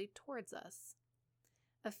slowly towards us.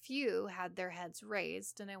 A few had their heads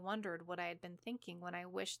raised, and I wondered what I had been thinking when I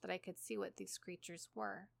wished that I could see what these creatures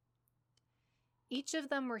were. Each of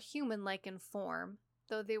them were human-like in form,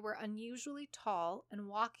 though they were unusually tall and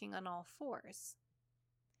walking on all fours.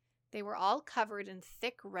 They were all covered in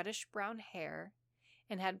thick reddish-brown hair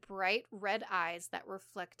and had bright red eyes that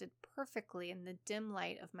reflected perfectly in the dim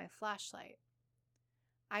light of my flashlight.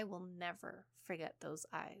 I will never forget those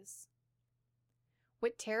eyes.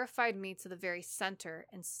 What terrified me to the very center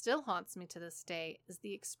and still haunts me to this day is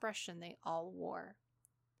the expression they all wore.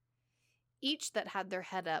 Each that had their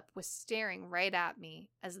head up was staring right at me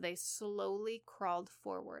as they slowly crawled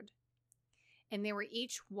forward, and they were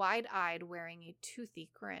each wide-eyed, wearing a toothy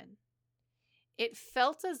grin. It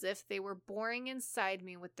felt as if they were boring inside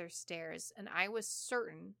me with their stares, and I was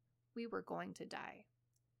certain we were going to die.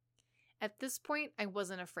 At this point, I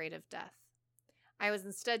wasn't afraid of death. I was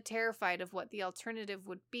instead terrified of what the alternative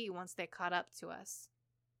would be once they caught up to us.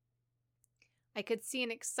 I could see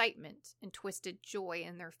an excitement and twisted joy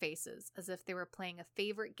in their faces, as if they were playing a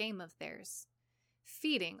favorite game of theirs,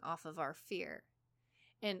 feeding off of our fear.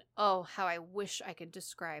 And oh, how I wish I could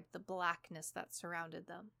describe the blackness that surrounded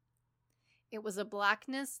them. It was a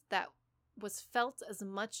blackness that was felt as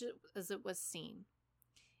much as it was seen.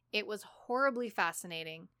 It was horribly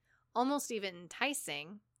fascinating, almost even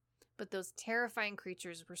enticing, but those terrifying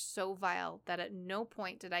creatures were so vile that at no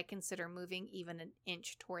point did I consider moving even an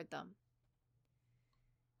inch toward them.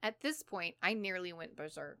 At this point, I nearly went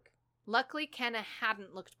berserk. Luckily, Kenna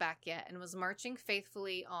hadn't looked back yet and was marching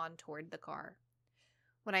faithfully on toward the car.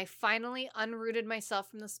 When I finally unrooted myself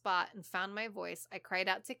from the spot and found my voice, I cried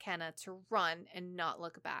out to Kenna to run and not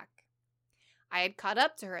look back. I had caught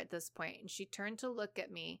up to her at this point, and she turned to look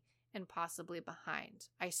at me and possibly behind.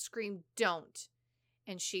 I screamed, "Don't!"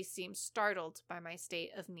 and she seemed startled by my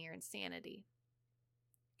state of near insanity.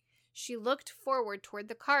 She looked forward toward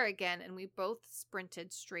the car again, and we both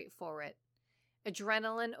sprinted straight for it.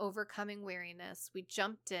 Adrenaline overcoming weariness, we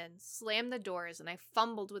jumped in, slammed the doors, and I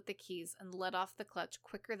fumbled with the keys and let off the clutch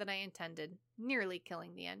quicker than I intended, nearly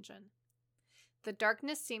killing the engine. The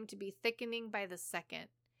darkness seemed to be thickening by the second.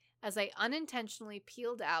 As I unintentionally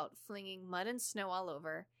peeled out, flinging mud and snow all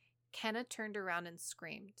over, Kenna turned around and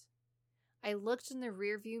screamed. I looked in the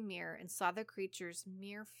rearview mirror and saw the creatures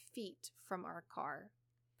mere feet from our car.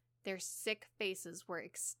 Their sick faces were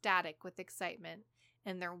ecstatic with excitement,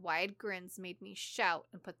 and their wide grins made me shout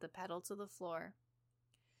and put the pedal to the floor.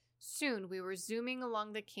 Soon we were zooming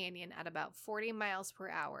along the canyon at about 40 miles per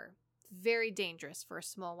hour, very dangerous for a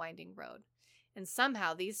small winding road, and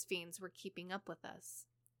somehow these fiends were keeping up with us.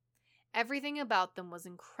 Everything about them was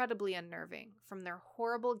incredibly unnerving, from their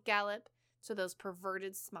horrible gallop to those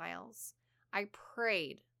perverted smiles. I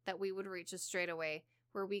prayed that we would reach a straightaway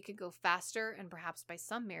where we could go faster and perhaps by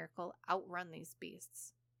some miracle outrun these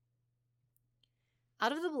beasts.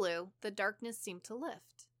 Out of the blue, the darkness seemed to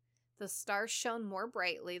lift. The stars shone more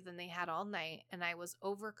brightly than they had all night, and I was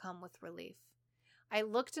overcome with relief. I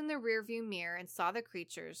looked in the rearview mirror and saw the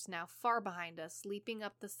creatures, now far behind us, leaping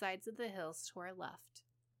up the sides of the hills to our left.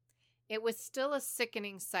 It was still a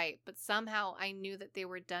sickening sight, but somehow I knew that they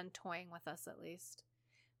were done toying with us at least.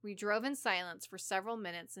 We drove in silence for several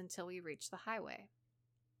minutes until we reached the highway.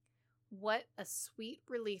 What a sweet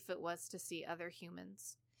relief it was to see other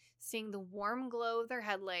humans. Seeing the warm glow of their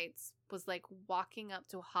headlights was like walking up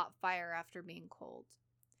to a hot fire after being cold.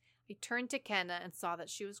 I turned to Kenna and saw that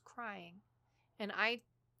she was crying, and I,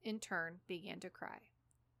 in turn, began to cry.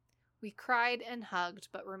 We cried and hugged,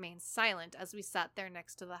 but remained silent as we sat there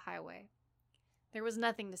next to the highway. There was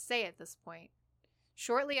nothing to say at this point.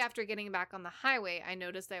 Shortly after getting back on the highway, I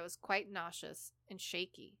noticed I was quite nauseous and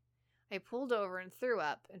shaky. I pulled over and threw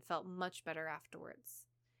up and felt much better afterwards.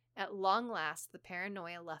 At long last, the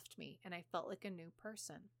paranoia left me, and I felt like a new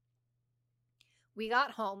person. We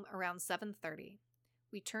got home around 7:30.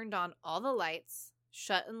 We turned on all the lights,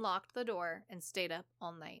 shut and locked the door, and stayed up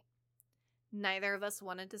all night. Neither of us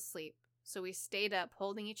wanted to sleep, so we stayed up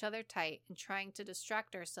holding each other tight and trying to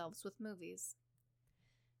distract ourselves with movies.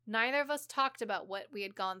 Neither of us talked about what we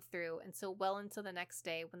had gone through until well into the next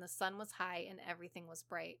day when the sun was high and everything was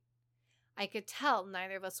bright. I could tell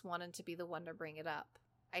neither of us wanted to be the one to bring it up.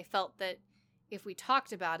 I felt that if we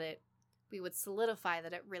talked about it, we would solidify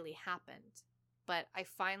that it really happened. But I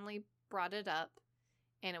finally brought it up,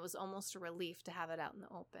 and it was almost a relief to have it out in the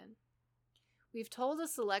open. We've told a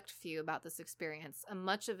select few about this experience, and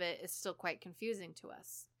much of it is still quite confusing to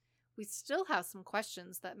us. We still have some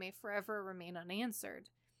questions that may forever remain unanswered,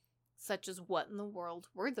 such as what in the world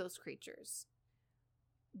were those creatures?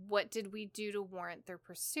 What did we do to warrant their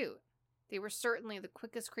pursuit? They were certainly the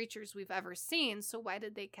quickest creatures we've ever seen, so why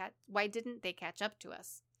didn't they catch up to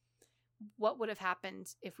us? What would have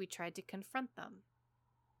happened if we tried to confront them?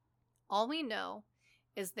 All we know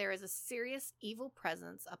is there is a serious evil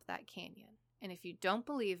presence up that canyon, and if you don't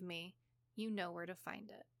believe me, you know where to find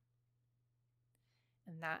it.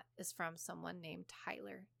 And that is from someone named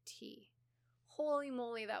Tyler T. Holy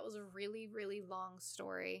moly, that was a really, really long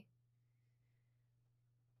story.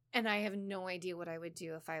 And I have no idea what I would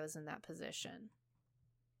do if I was in that position.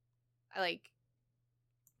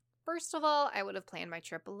 First of all, I would have planned my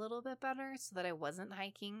trip a little bit better so that I wasn't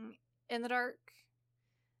hiking in the dark.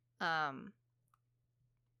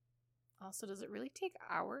 Also, does it really take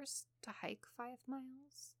hours to hike 5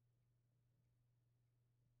 miles?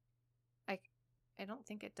 I don't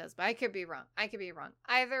think it does, but I could be wrong.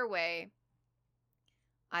 Either way,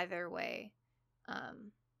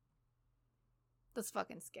 that's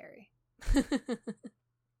fucking scary.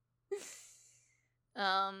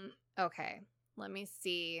 Okay, let me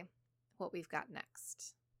see what we've got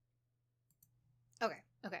next. Okay.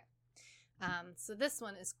 So this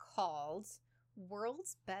one is called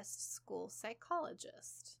World's Best School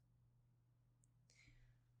Psychologist.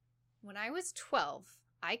 When I was 12,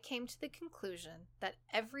 I came to the conclusion that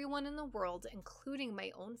everyone in the world, including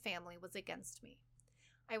my own family, was against me.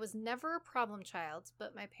 I was never a problem child,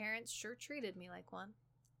 but my parents sure treated me like one.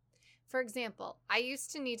 For example, I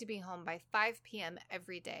used to need to be home by 5 p.m.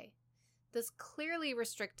 every day. This clearly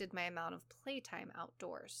restricted my amount of playtime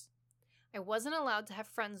outdoors. I wasn't allowed to have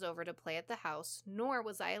friends over to play at the house, nor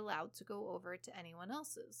was I allowed to go over to anyone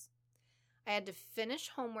else's. I had to finish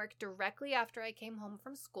homework directly after I came home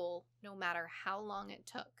from school, no matter how long it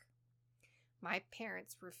took. My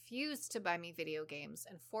parents refused to buy me video games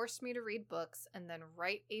and forced me to read books and then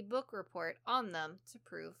write a book report on them to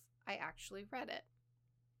prove I actually read it.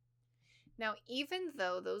 Now, even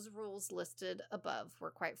though those rules listed above were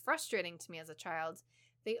quite frustrating to me as a child,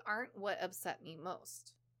 they aren't what upset me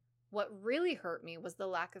most. What really hurt me was the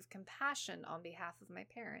lack of compassion on behalf of my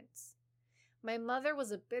parents. My mother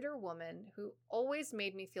was a bitter woman who always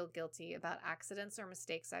made me feel guilty about accidents or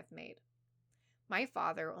mistakes I've made. My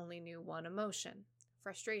father only knew one emotion: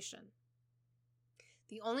 frustration.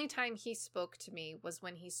 The only time he spoke to me was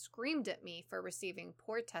when he screamed at me for receiving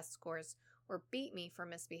poor test scores or beat me for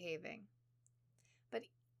misbehaving. But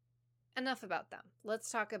enough about them.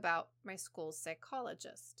 Let's talk about my school's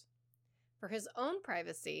psychologist. For his own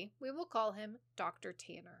privacy, we will call him Dr.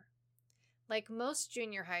 Tanner. Like most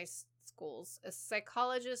junior high schools, a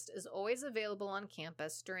psychologist is always available on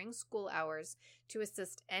campus during school hours to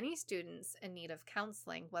assist any students in need of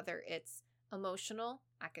counseling, whether it's emotional,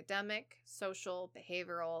 academic, social,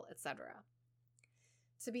 behavioral, etc.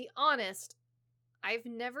 To be honest, I've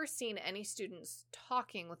never seen any students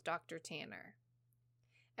talking with Dr. Tanner.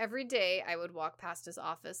 Every day, I would walk past his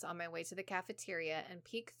office on my way to the cafeteria and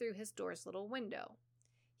peek through his door's little window.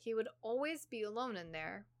 He would always be alone in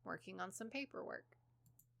there, working on some paperwork.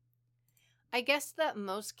 I guess that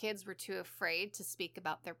most kids were too afraid to speak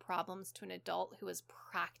about their problems to an adult who was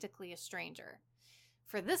practically a stranger.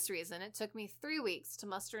 For this reason, it took me 3 weeks to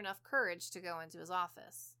muster enough courage to go into his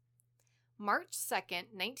office. March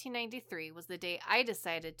 2nd, 1993 was the day I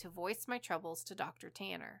decided to voice my troubles to Dr.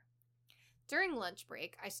 Tanner. During lunch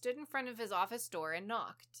break, I stood in front of his office door and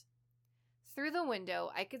knocked. Through the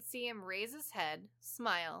window, I could see him raise his head,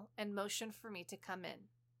 smile, and motion for me to come in.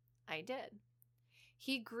 I did.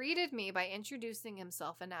 He greeted me by introducing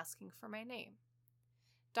himself and asking for my name.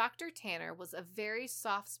 Dr. Tanner was a very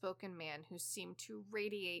soft-spoken man who seemed to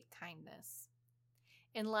radiate kindness.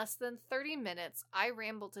 In less than 30 minutes, I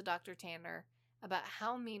rambled to Dr. Tanner about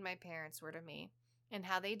how mean my parents were to me and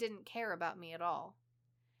how they didn't care about me at all.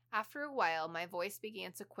 After a while, my voice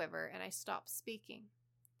began to quiver and I stopped speaking.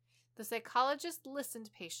 The psychologist listened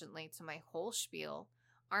patiently to my whole spiel,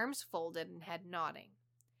 arms folded and head nodding.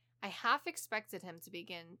 I half expected him to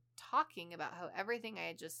begin talking about how everything I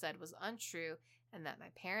had just said was untrue and that my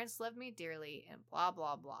parents loved me dearly and blah,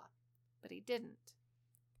 blah, blah. But he didn't.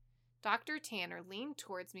 Dr. Tanner leaned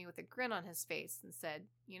towards me with a grin on his face and said,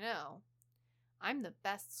 I'm the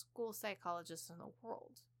best school psychologist in the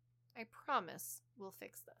world. I promise we'll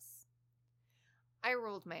fix this. I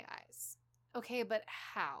rolled my eyes. Okay, but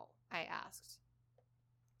how? I asked.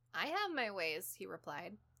 I have my ways, he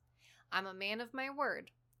replied. I'm a man of my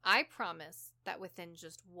word. I promise that within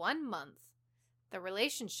just 1 month, the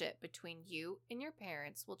relationship between you and your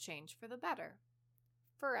parents will change for the better.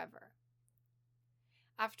 Forever.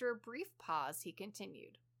 After a brief pause, he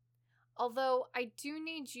continued. Although I do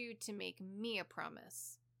need you to make me a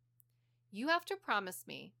promise. You have to promise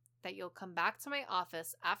me that you'll come back to my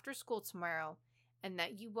office after school tomorrow and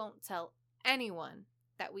that you won't tell anyone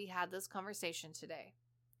that we had this conversation today.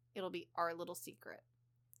 It'll be our little secret.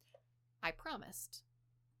 I promised.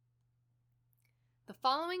 The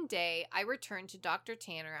following day, I returned to Dr.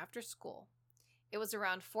 Tanner after school. It was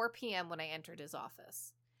around 4 p.m. when I entered his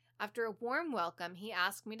office. After a warm welcome, he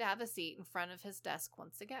asked me to have a seat in front of his desk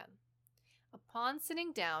once again. Upon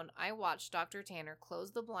sitting down, I watched Dr. Tanner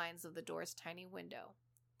close the blinds of the door's tiny window.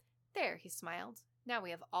 There, he smiled. Now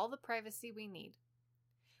we have all the privacy we need.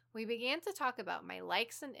 We began to talk about my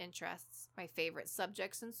likes and interests, my favorite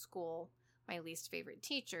subjects in school, my least favorite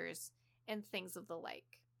teachers, and things of the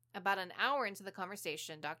like. About an hour into the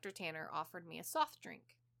conversation, Dr. Tanner offered me a soft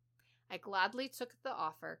drink. I gladly took the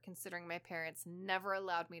offer, considering my parents never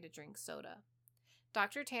allowed me to drink soda.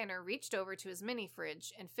 Dr. Tanner reached over to his mini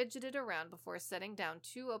fridge and fidgeted around before setting down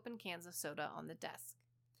 2 open cans of soda on the desk.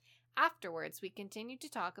 Afterwards, we continued to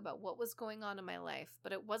talk about what was going on in my life,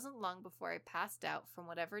 but it wasn't long before I passed out from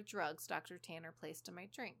whatever drugs Dr. Tanner placed in my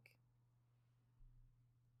drink.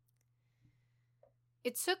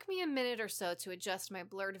 It took me a minute or so to adjust my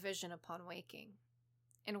blurred vision upon waking,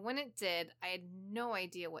 and when it did, I had no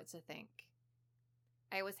idea what to think.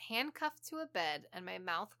 I was handcuffed to a bed and my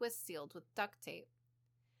mouth was sealed with duct tape.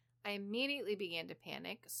 I immediately began to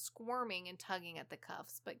panic, squirming and tugging at the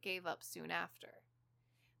cuffs, but gave up soon after.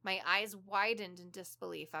 My eyes widened in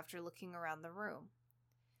disbelief after looking around the room.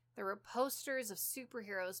 There were posters of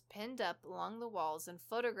superheroes pinned up along the walls and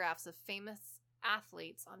photographs of famous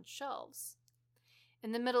athletes on shelves.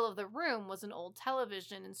 In the middle of the room was an old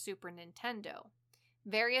television and Super Nintendo,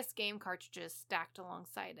 various game cartridges stacked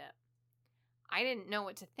alongside it. I didn't know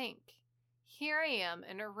what to think. Here I am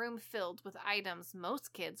in a room filled with items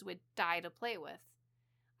most kids would die to play with.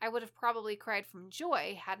 I would have probably cried from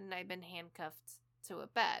joy hadn't I been handcuffed to a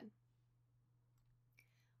bed.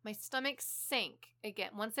 My stomach sank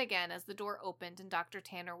once again as the door opened and Dr.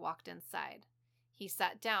 Tanner walked inside. He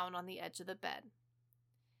sat down on the edge of the bed.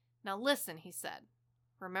 Now listen, he said.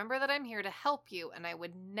 Remember that I'm here to help you and I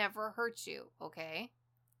would never hurt you, okay?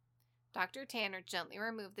 Dr. Tanner gently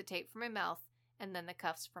removed the tape from my mouth and then the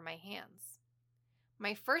cuffs from my hands.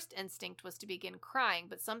 My first instinct was to begin crying,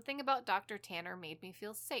 but something about Dr. Tanner made me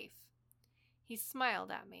feel safe. He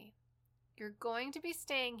smiled at me. You're going to be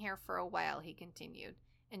staying here for a while, he continued,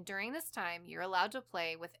 and during this time, you're allowed to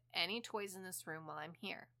play with any toys in this room while I'm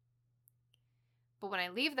here. But when I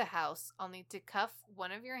leave the house, I'll need to cuff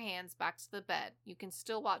one of your hands back to the bed. You can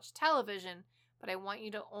still watch television, but I want you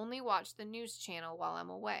to only watch the news channel while I'm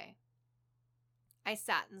away. I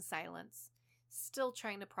sat in silence, still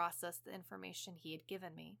trying to process the information he had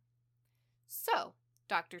given me. So,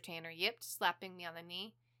 Dr. Tanner yipped, slapping me on the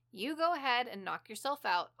knee. "You go ahead and knock yourself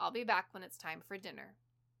out. I'll be back when it's time for dinner."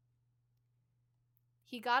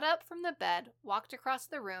 He got up from the bed, walked across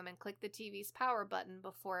the room, and clicked the TV's power button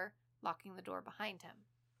before locking the door behind him.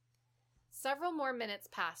 Several more minutes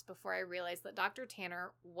passed before I realized that Dr.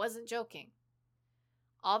 Tanner wasn't joking.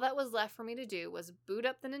 All that was left for me to do was boot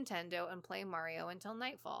up the Nintendo and play Mario until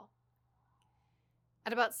nightfall.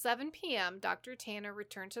 At about 7 p.m., Dr. Tanner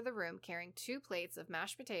returned to the room carrying 2 plates of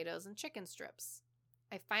mashed potatoes and chicken strips.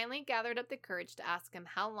 I finally gathered up the courage to ask him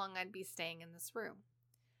how long I'd be staying in this room.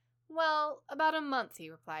 "Well, about a month," he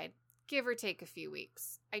replied. "Give or take a few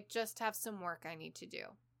weeks. I just have some work I need to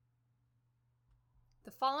do."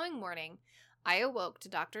 The following morning, I awoke to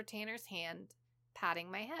Dr. Tanner's hand patting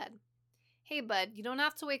my head. "Hey, bud, you don't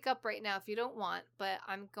have to wake up right now if you don't want, but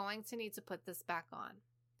I'm going to need to put this back on,"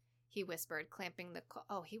 he whispered, clamping the...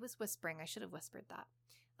 he was whispering. I should have whispered that.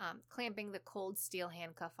 Clamping the cold steel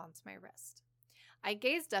handcuff onto my wrist. I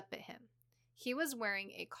gazed up at him. He was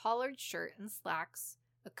wearing a collared shirt and slacks,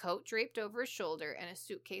 a coat draped over his shoulder, and a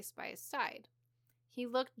suitcase by his side. He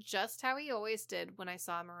looked just how he always did when I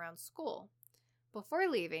saw him around school. Before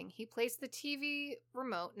leaving, he placed the TV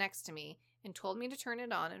remote next to me and told me to turn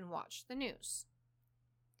it on and watch the news.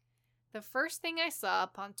 The first thing I saw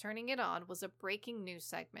upon turning it on was a breaking news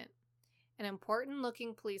segment. An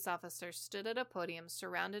important-looking police officer stood at a podium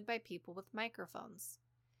surrounded by people with microphones.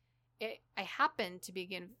 I happened to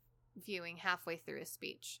begin viewing halfway through his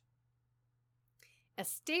speech. "A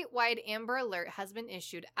statewide Amber Alert has been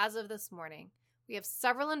issued as of this morning. We have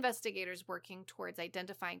several investigators working towards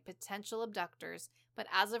identifying potential abductors, but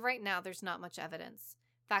as of right now, there's not much evidence.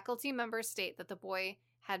 Faculty members state that the boy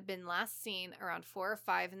had been last seen around 4 or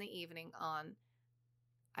 5 in the evening on..."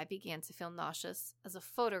 I began to feel nauseous as a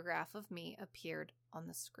photograph of me appeared on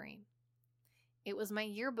the screen. It was my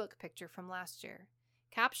yearbook picture from last year.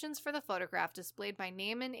 Captions for the photograph displayed my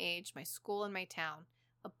name and age, my school, and my town.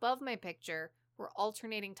 Above my picture were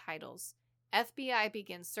alternating titles: FBI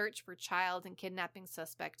begins search for child and kidnapping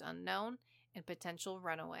suspect unknown, and potential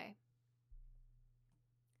runaway.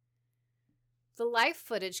 The live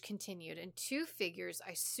footage continued, and 2 figures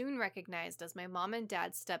I soon recognized as my mom and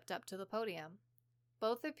dad stepped up to the podium.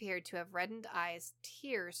 Both appeared to have reddened eyes.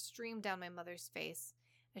 Tears streamed down my mother's face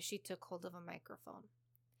as she took hold of a microphone.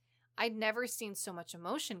 I'd never seen so much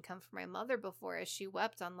emotion come from my mother before as she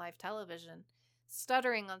wept on live television,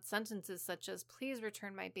 stuttering on sentences such as, "Please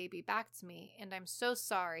return my baby back to me," and "I'm so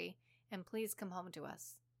sorry," and "Please come home to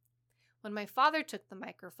us." When my father took the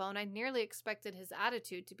microphone, I nearly expected his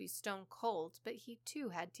attitude to be stone cold, but he too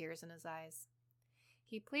had tears in his eyes.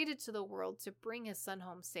 He pleaded to the world to bring his son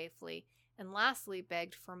home safely, and lastly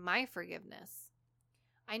begged for my forgiveness.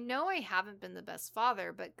 I know I haven't been the best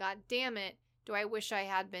father, but god damn it, do I wish I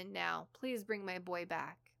had been now. Please bring my boy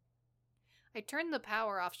back. I turned the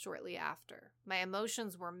power off shortly after. My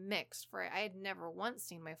emotions were mixed, for I had never once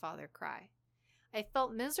seen my father cry. I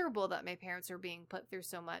felt miserable that my parents were being put through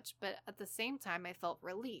so much, but at the same time I felt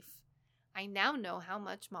relief. I now know how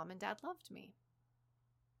much Mom and Dad loved me.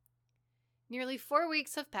 Nearly 4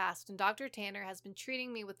 weeks have passed, and Dr. Tanner has been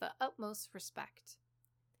treating me with the utmost respect.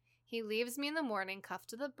 He leaves me in the morning cuffed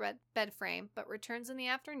to the bed frame, but returns in the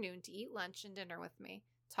afternoon to eat lunch and dinner with me,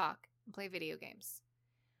 talk, and play video games.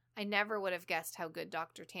 I never would have guessed how good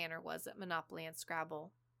Dr. Tanner was at Monopoly and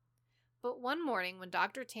Scrabble. But one morning when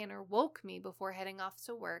Dr. Tanner woke me before heading off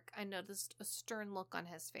to work, I noticed a stern look on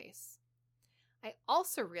his face. I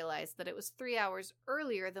also realized that it was 3 hours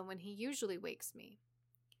earlier than when he usually wakes me.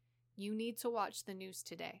 "You need to watch the news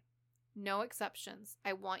today. No exceptions.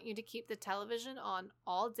 I want you to keep the television on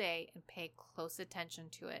all day and pay close attention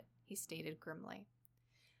to it," he stated grimly.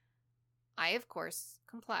 I, of course,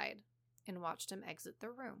 complied and watched him exit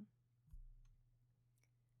the room.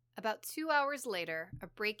 About 2 hours later, a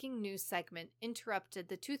breaking news segment interrupted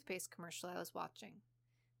the toothpaste commercial I was watching.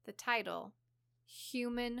 The title,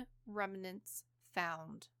 "Human Remnants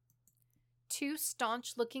Found." 2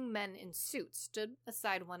 staunch-looking men in suits stood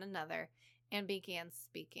beside one another and began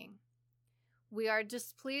speaking. "We are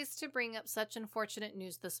displeased to bring up such unfortunate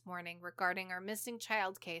news this morning regarding our missing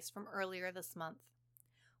child case from earlier this month."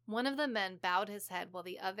 One of the men bowed his head while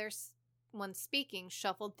the other one speaking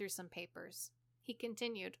shuffled through some papers. He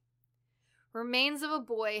continued, "Remains of a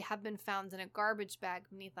boy have been found in a garbage bag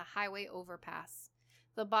beneath a highway overpass.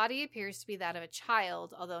 The body appears to be that of a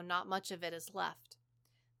child, although not much of it is left.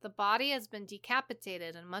 The body has been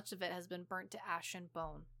decapitated and much of it has been burnt to ash and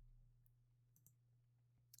bone."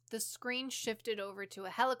 The screen shifted over to a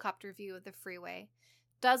helicopter view of the freeway.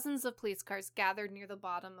 Dozens of police cars gathered near the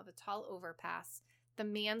bottom of a tall overpass. The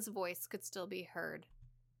man's voice could still be heard.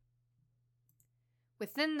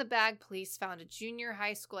 Within the bag, police found a junior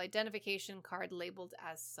high school identification card labeled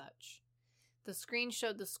as such. The screen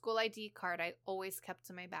showed the school ID card I always kept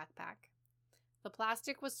in my backpack. The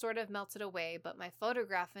plastic was sort of melted away, but my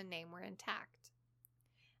photograph and name were intact.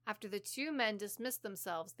 After the two men dismissed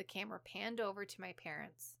themselves, the camera panned over to my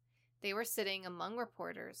parents. They were sitting among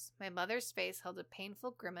reporters. My mother's face held a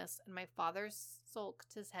painful grimace, and my father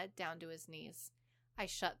sulked his head down to his knees. I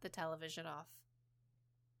shut the television off.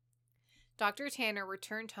 Dr. Tanner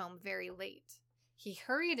returned home very late. He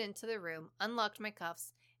hurried into the room, unlocked my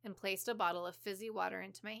cuffs, and placed a bottle of fizzy water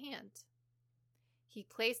into my hand. He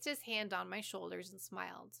placed his hand on my shoulders and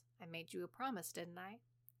smiled. I made you a promise, didn't I?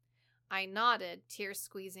 I nodded, tears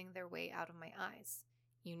squeezing their way out of my eyes.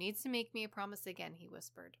 You need to make me a promise again, he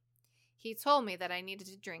whispered. He told me that I needed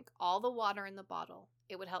to drink all the water in the bottle.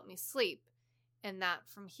 It would help me sleep, and that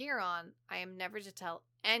from here on, I am never to tell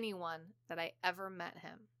anyone that I ever met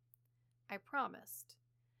him. I promised.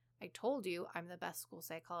 I told you I'm the best school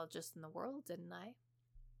psychologist in the world, didn't I?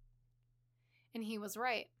 And he was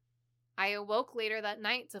right. I awoke later that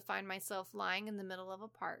night to find myself lying in the middle of a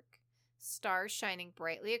park, stars shining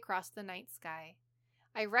brightly across the night sky.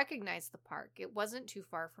 I recognized the park. It wasn't too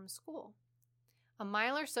far from school. A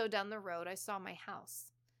mile or so down the road, I saw my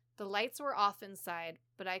house. The lights were off inside,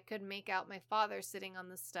 but I could make out my father sitting on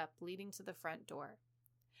the step leading to the front door.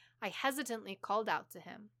 I hesitantly called out to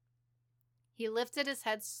him. He lifted his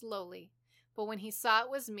head slowly, but when he saw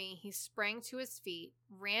it was me, he sprang to his feet,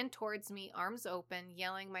 ran towards me, arms open,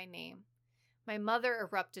 yelling my name. My mother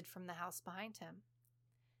erupted from the house behind him.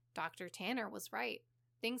 Dr. Tanner was right.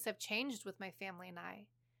 Things have changed with my family and I.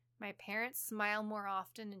 My parents smile more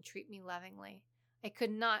often and treat me lovingly. I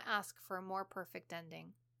could not ask for a more perfect ending.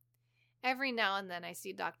 Every now and then I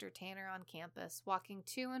see Dr. Tanner on campus, walking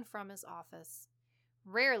to and from his office.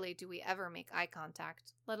 Rarely do we ever make eye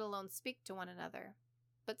contact, let alone speak to one another.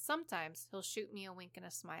 But sometimes he'll shoot me a wink and a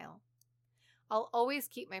smile. I'll always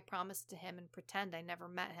keep my promise to him and pretend I never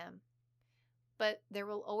met him. But there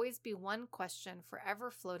will always be one question forever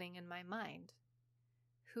floating in my mind.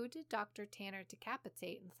 Who did Dr. Tanner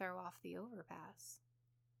decapitate and throw off the overpass?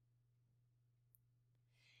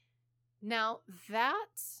 Now,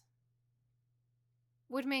 that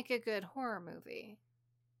would make a good horror movie.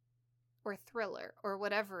 Or thriller, or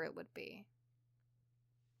whatever it would be.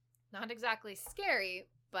 Not exactly scary,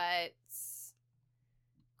 but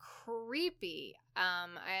creepy.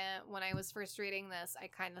 When I was first reading this, I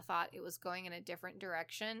kind of thought it was going in a different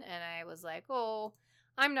direction, and I was like, oh,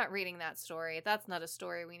 I'm not reading that story. That's not a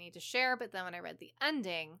story we need to share. But then when I read the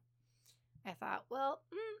ending, I thought, well,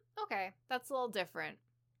 okay, that's a little different.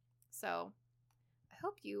 So I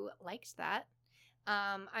hope you liked that.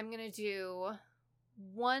 I'm going to do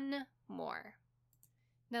one more.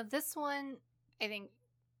 Now, this one, I think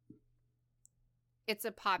it's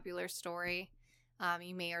a popular story.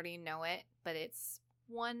 You may already know it, but it's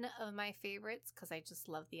one of my favorites because I just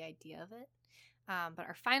love the idea of it. But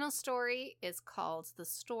our final story is called The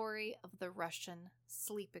Story of the Russian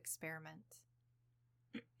Sleep Experiment.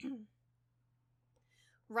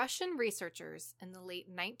 Russian researchers in the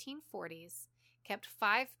late 1940s kept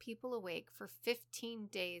 5 people awake for 15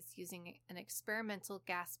 days using an experimental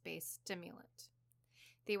gas-based stimulant.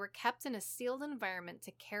 They were kept in a sealed environment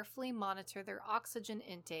to carefully monitor their oxygen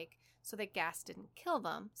intake so that gas didn't kill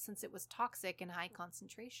them, since it was toxic in high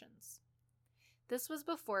concentrations. This was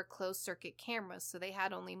before closed-circuit cameras, so they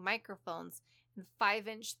had only microphones and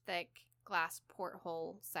 5-inch thick glass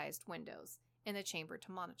porthole-sized windows in the chamber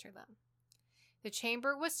to monitor them. The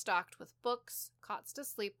chamber was stocked with books, cots to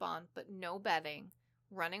sleep on, but no bedding,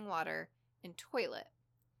 running water, and toilet,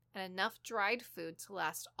 and enough dried food to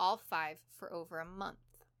last all 5 for over a month.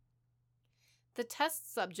 The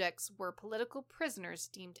test subjects were political prisoners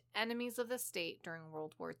deemed enemies of the state during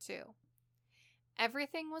World War II.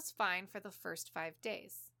 Everything was fine for the first 5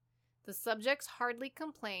 days. The subjects hardly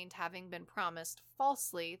complained, having been promised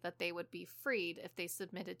falsely that they would be freed if they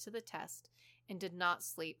submitted to the test and did not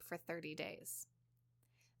sleep for 30 days.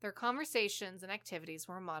 Their conversations and activities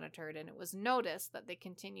were monitored, and it was noticed that they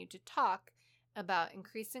continued to talk about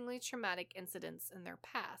increasingly traumatic incidents in their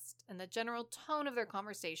past, and the general tone of their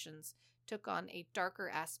conversations took on a darker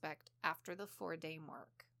aspect after the 4-day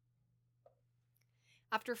mark.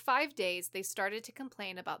 After 5 days, they started to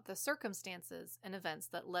complain about the circumstances and events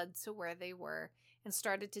that led to where they were and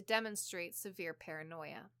started to demonstrate severe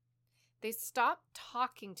paranoia. They stopped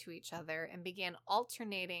talking to each other and began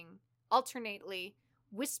alternately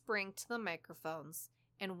whispering to the microphones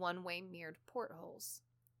and one-way mirrored portholes.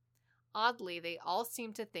 Oddly, they all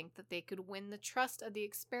seemed to think that they could win the trust of the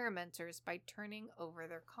experimenters by turning over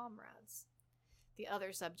their comrades, the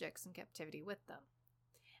other subjects in captivity with them.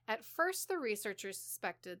 At first, the researchers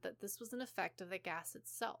suspected that this was an effect of the gas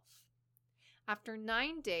itself. After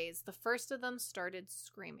 9 days, the first of them started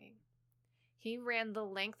screaming. He ran the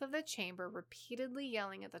length of the chamber, repeatedly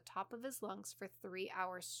yelling at the top of his lungs for 3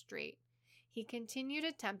 hours straight. He continued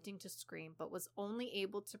attempting to scream, but was only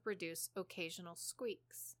able to produce occasional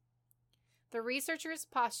squeaks. The researchers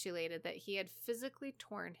postulated that he had physically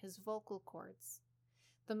torn his vocal cords.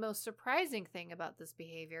 The most surprising thing about this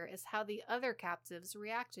behavior is how the other captives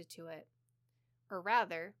reacted to it. Or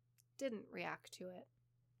rather, didn't react to it.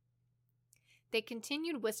 They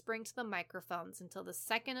continued whispering to the microphones until the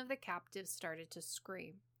second of the captives started to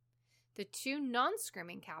scream. The 2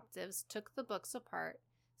 non-screaming captives took the books apart,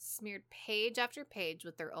 smeared page after page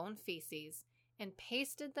with their own feces, and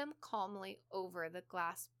pasted them calmly over the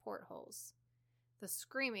glass portholes. The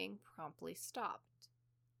screaming promptly stopped.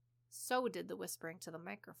 So did the whispering to the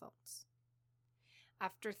microphones.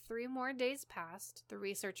 After 3 more days passed, the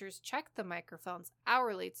researchers checked the microphones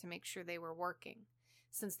hourly to make sure they were working,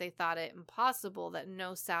 since they thought it impossible that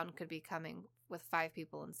no sound could be coming with 5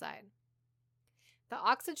 people inside. The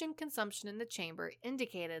oxygen consumption in the chamber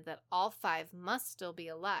indicated that all 5 must still be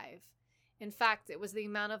alive. In fact, it was the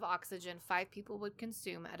amount of oxygen 5 people would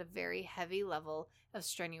consume at a very heavy level of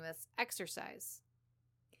strenuous exercise.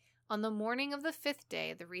 On the morning of the 5th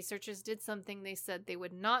day, the researchers did something they said they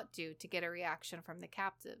would not do to get a reaction from the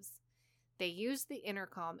captives. They used the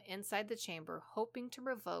intercom inside the chamber, hoping to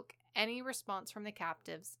provoke any response from the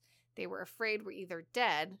captives they were afraid were either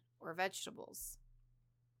dead or vegetables.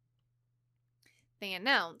 They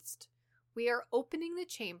announced, "We are opening the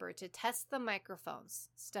chamber to test the microphones.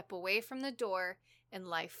 Step away from the door and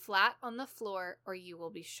lie flat on the floor or you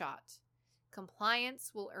will be shot.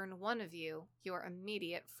 Compliance will earn one of you your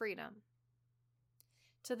immediate freedom."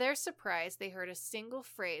 To their surprise, they heard a single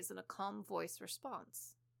phrase in a calm voice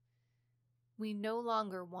response. "We no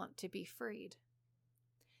longer want to be freed."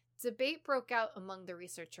 Debate broke out among the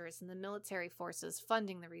researchers and the military forces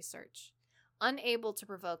funding the research. Unable to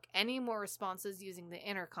provoke any more responses using the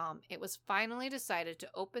intercom, it was finally decided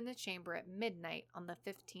to open the chamber at midnight on the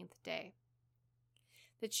 15th day.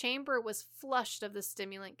 The chamber was flushed of the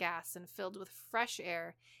stimulant gas and filled with fresh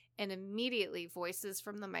air, and immediately voices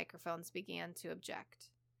from the microphones began to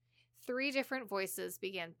object. 3 different voices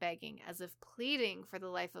began begging, as if pleading for the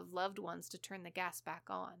life of loved ones to turn the gas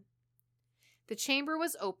back on. The chamber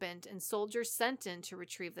was opened and soldiers sent in to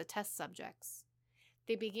retrieve the test subjects.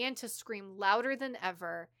 They began to scream louder than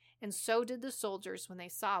ever, and so did the soldiers when they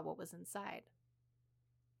saw what was inside.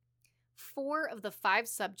 4 of the 5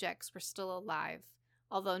 subjects were still alive,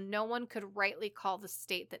 although no one could rightly call the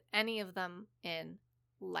state that any of them in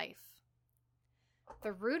life.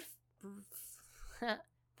 The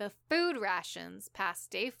food rations past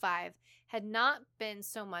day 5 had not been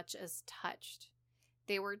so much as touched.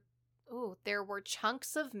 There were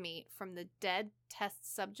chunks of meat from the dead test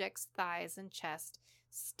subjects' thighs and chest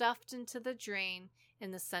stuffed into the drain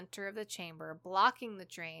in the center of the chamber, blocking the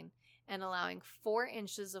drain and allowing 4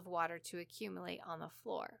 inches of water to accumulate on the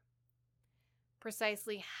floor.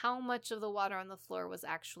 Precisely how much of the water on the floor was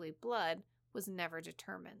actually blood was never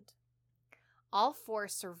determined. All 4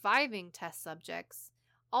 surviving test subjects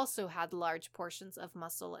also had large portions of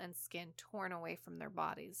muscle and skin torn away from their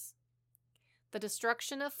bodies. The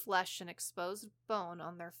destruction of flesh and exposed bone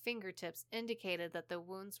on their fingertips indicated that the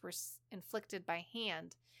wounds were inflicted by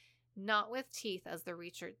hand, not with teeth as the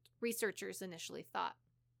researchers initially thought.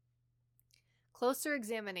 Closer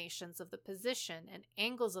examinations of the position and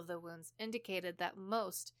angles of the wounds indicated that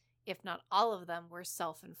most, if not all of them, were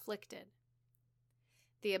self-inflicted.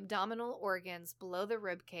 The abdominal organs below the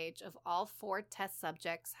ribcage of all 4 test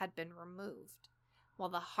subjects had been removed, while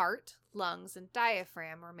the heart, lungs, and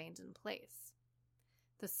diaphragm remained in place.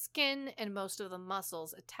 The skin and most of the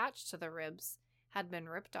muscles attached to the ribs had been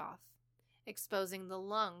ripped off, exposing the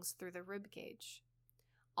lungs through the ribcage.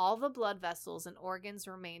 All the blood vessels and organs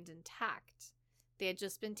remained intact. They had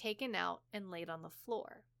just been taken out and laid on the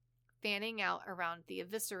floor, fanning out around the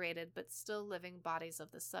eviscerated but still living bodies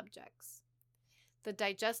of the subjects. The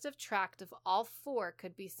digestive tract of all 4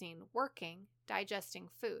 could be seen working, digesting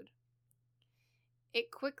food.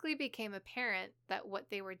 It quickly became apparent that what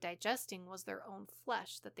they were digesting was their own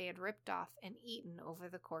flesh that they had ripped off and eaten over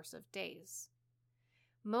the course of days.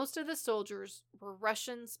 Most of the soldiers were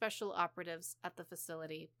Russian special operatives at the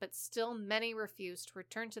facility, but still many refused to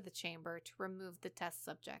return to the chamber to remove the test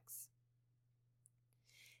subjects.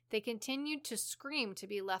 They continued to scream to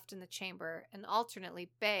be left in the chamber and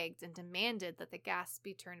alternately begged and demanded that the gas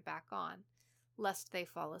be turned back on, lest they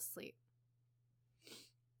fall asleep.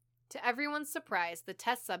 To everyone's surprise, the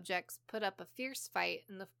test subjects put up a fierce fight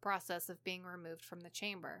in the process of being removed from the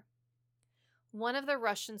chamber. One of the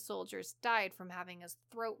Russian soldiers died from having his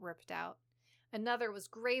throat ripped out. Another was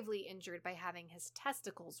gravely injured by having his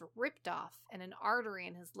testicles ripped off and an artery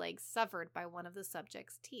in his leg severed by one of the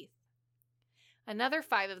subject's teeth. Another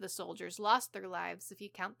 5 of the soldiers lost their lives if you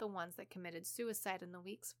count the ones that committed suicide in the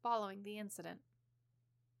weeks following the incident.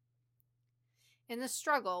 In the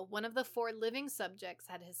struggle, one of the 4 living subjects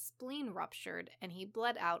had his spleen ruptured and he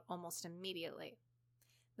bled out almost immediately.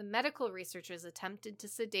 The medical researchers attempted to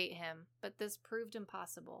sedate him, but this proved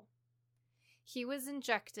impossible. He was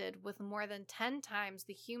injected with more than 10 times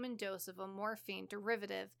the human dose of a morphine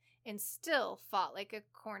derivative and still fought like a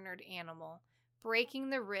cornered animal, breaking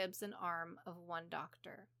the ribs and arm of one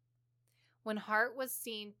doctor. When heart was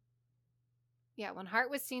seen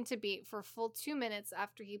to beat for a full 2 minutes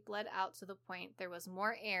after he bled out to the point there was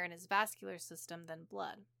more air in his vascular system than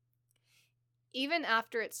blood. Even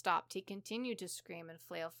after it stopped, he continued to scream and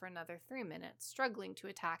flail for another 3 minutes, struggling to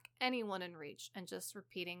attack anyone in reach and just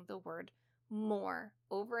repeating the word more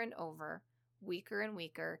over and over, weaker and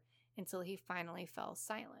weaker, until he finally fell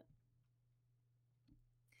silent.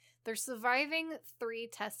 The surviving 3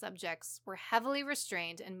 test subjects were heavily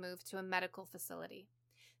restrained and moved to a medical facility.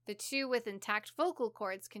 The 2 with intact vocal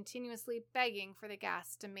cords continuously begging for the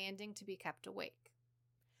gas, demanding to be kept awake.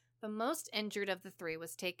 The most injured of the 3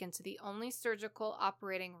 was taken to the only surgical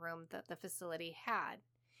operating room that the facility had.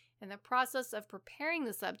 In the process of preparing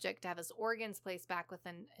the subject to have his organs placed back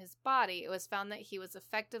within his body, it was found that he was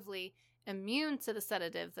effectively immune to the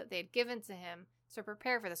sedative that they had given to him to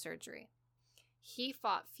prepare for the surgery. He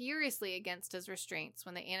fought furiously against his restraints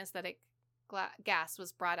when the anesthetic gas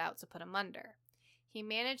was brought out to put him under. He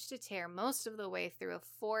managed to tear most of the way through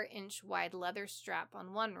a 4-inch wide leather strap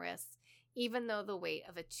on one wrist, even though the weight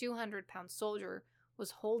of a 200-pound soldier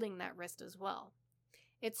was holding that wrist as well.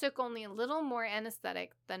 It took only a little more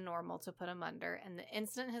anesthetic than normal to put him under, and the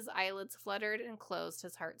instant his eyelids fluttered and closed,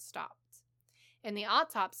 his heart stopped. In the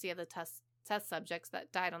autopsy of the test subjects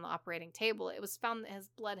that died on the operating table, it was found that his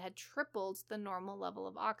blood had tripled the normal level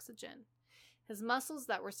of oxygen. His muscles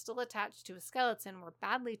that were still attached to his skeleton were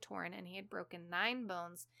badly torn, and he had broken 9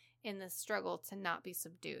 bones in this struggle to not be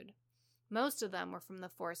subdued. Most of them were from the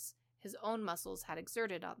force his own muscles had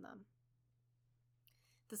exerted on them.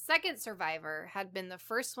 The second survivor had been the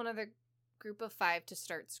first one of the group of 5 to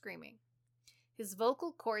start screaming. His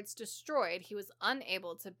vocal cords destroyed, he was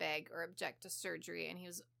unable to beg or object to surgery, and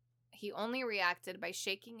he only reacted by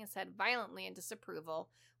shaking his head violently in disapproval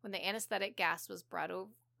when the anesthetic gas was brought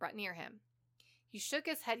near him. He shook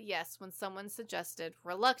his head yes when someone suggested,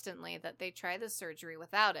 reluctantly, that they try the surgery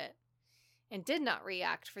without it, and did not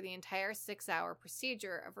react for the entire 6-hour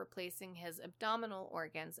procedure of replacing his abdominal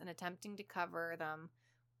organs and attempting to cover them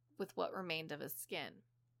with what remained of his skin.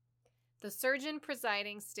 The surgeon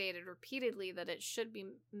presiding stated repeatedly that it should be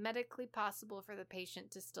medically possible for the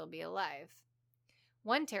patient to still be alive.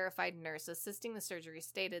 One terrified nurse assisting the surgery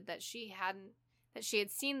stated that she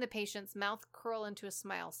had seen the patient's mouth curl into a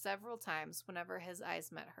smile several times whenever his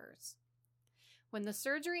eyes met hers. When the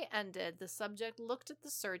surgery ended, the subject looked at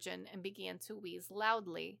the surgeon and began to wheeze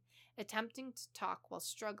loudly, attempting to talk while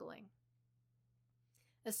struggling.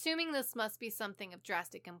 Assuming this must be something of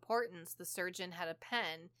drastic importance, the surgeon had a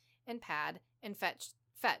pen and pad and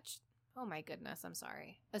fetched. Oh my goodness, I'm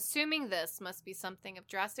sorry. Assuming this must be something of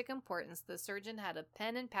drastic importance, the surgeon had a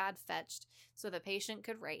pen and pad fetched so the patient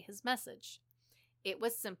could write his message. It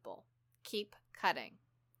was simple. Keep cutting.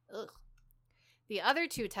 Ugh. The other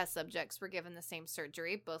 2 test subjects were given the same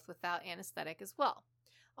surgery, both without anesthetic as well,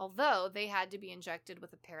 although they had to be injected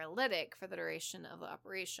with a paralytic for the duration of the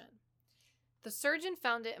operation. The surgeon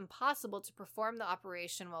found it impossible to perform the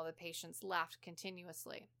operation while the patients laughed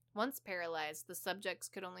continuously. Once paralyzed, the subjects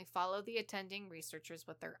could only follow the attending researchers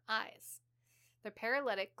with their eyes. The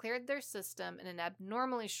paralytic cleared their system in an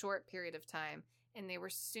abnormally short period of time, and they were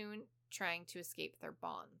soon trying to escape their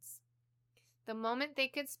bonds. The moment they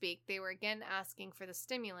could speak, they were again asking for the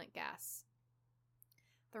stimulant gas.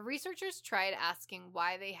 The researchers tried asking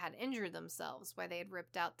why they had injured themselves, why they had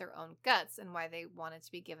ripped out their own guts, and why they wanted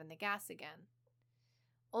to be given the gas again.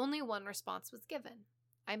 Only one response was given: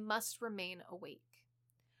 I must remain awake.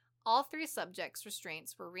 All 3 subjects'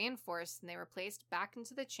 restraints were reinforced and they were placed back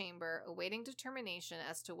into the chamber, awaiting determination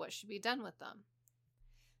as to what should be done with them.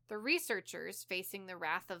 The researchers, facing the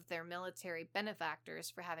wrath of their military benefactors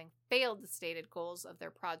for having failed the stated goals of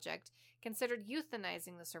their project, considered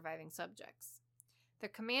euthanizing the surviving subjects. The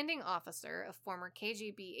commanding officer, a former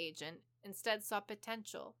KGB agent, instead saw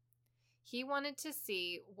potential. He wanted to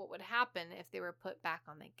see what would happen if they were put back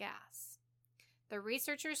on the gas. The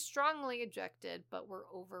researchers strongly objected, but were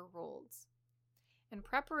overruled. In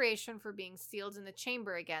preparation for being sealed in the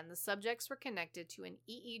chamber again, the subjects were connected to an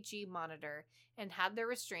EEG monitor and had their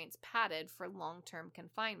restraints padded for long-term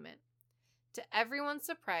confinement. To everyone's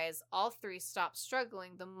surprise, all three stopped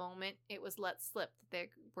struggling the moment it was let slip that they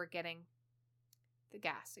were getting the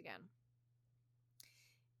gas again.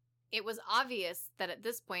 It was obvious that at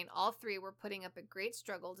this point, all three were putting up a great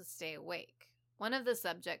struggle to stay awake. One of the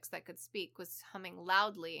subjects that could speak was humming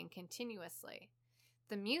loudly and continuously.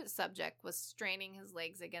 The mute subject was straining his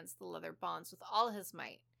legs against the leather bonds with all his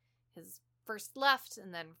might. His first left,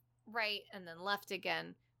 and then right, and then left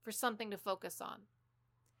again, for something to focus on.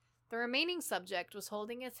 The remaining subject was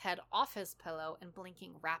holding his head off his pillow and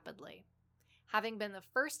blinking rapidly. Having been the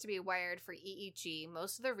first to be wired for EEG,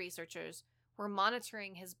 most of the researchers were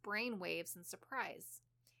monitoring his brain waves in surprise.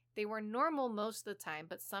 They were normal most of the time,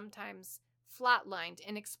 but sometimes flatlined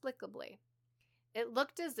inexplicably. It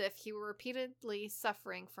looked as if he were repeatedly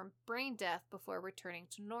suffering from brain death before returning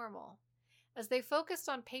to normal. As they focused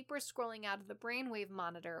on papers scrolling out of the brainwave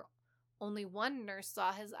monitor, only one nurse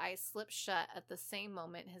saw his eyes slip shut at the same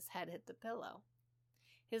moment his head hit the pillow.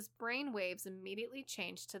 His brain waves immediately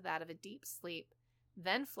changed to that of a deep sleep,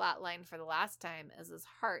 then flatlined for the last time as his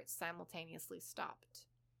heart simultaneously stopped.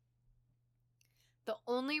 The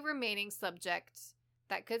only remaining subject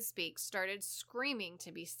that could speak started screaming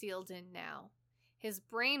to be sealed in now. His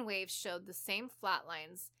brain waves showed the same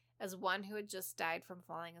flatlines as one who had just died from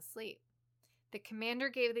falling asleep. The commander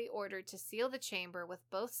gave the order to seal the chamber with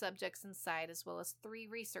both subjects inside as well as 3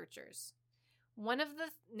 researchers. One of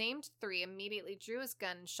the named 3 immediately drew his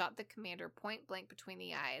gun and shot the commander point blank between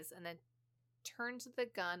the eyes and then turned the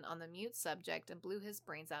gun on the mute subject and blew his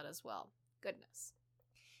brains out as well. Goodness.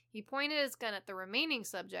 He pointed his gun at the remaining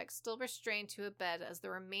subjects, still restrained to a bed as the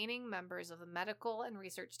remaining members of the medical and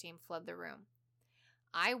research team fled the room.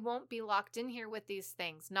 "I won't be locked in here with these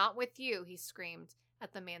things. Not with you," he screamed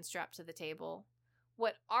at the man strapped to the table.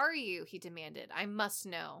 "What are you?" he demanded. "I must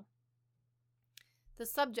know." The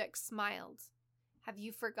subject smiled. "Have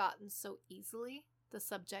you forgotten so easily?" the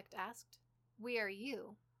subject asked. "We are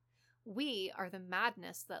you. We are the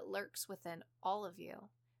madness that lurks within all of you,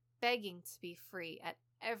 begging to be free at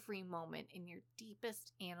every moment in your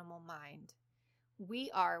deepest animal mind.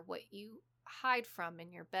 We are what you hide from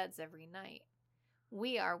in your beds every night.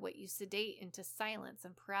 We are what you sedate into silence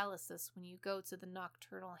and paralysis when you go to the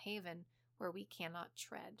nocturnal haven where we cannot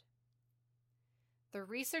tread." The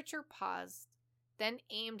researcher paused, then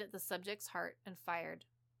aimed at the subject's heart and fired.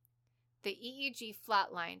 The EEG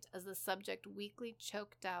flatlined as the subject weakly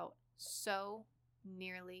choked out, "So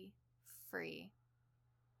nearly free."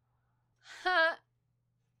 Ha!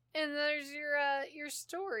 And there's your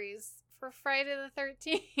stories for Friday the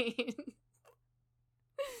 13th.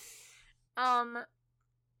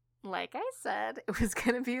 Like I said, it was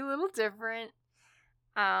going to be a little different.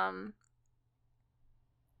 A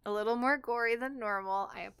little more gory than normal.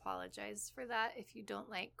 I apologize for that if you don't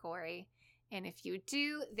like gory. And if you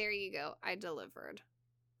do, there you go. I delivered.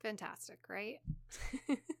 Fantastic, right?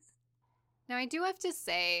 Now, I do have to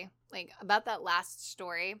say, about that last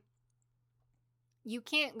story, you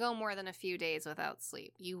can't go more than a few days without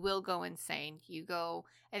sleep. You will go insane.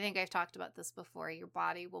 I think I've talked about this before, your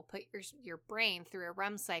body will put your brain through a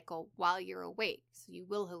REM cycle while you're awake, so you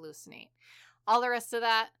will hallucinate. All the rest of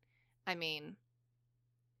that,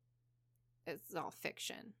 it's all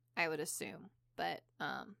fiction, I would assume. But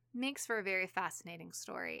makes for a very fascinating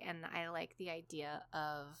story, and I like the idea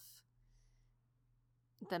of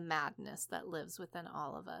the madness that lives within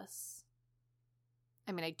all of us.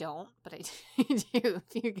 I don't, but I do,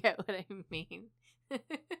 if you get what I mean.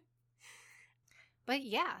 But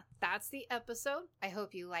yeah, that's the episode. I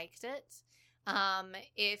hope you liked it.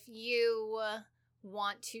 If you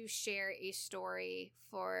want to share a story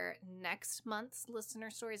for next month's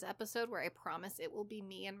Listener Stories episode, where I promise it will be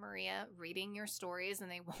me and Maria reading your stories,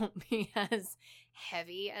 and they won't be as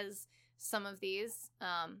heavy as some of these,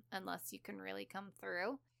 unless you can really come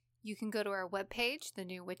through. You can go to our webpage,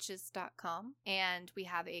 thenewwitches.com, and we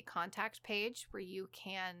have a contact page where you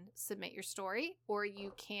can submit your story, or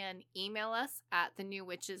you can email us at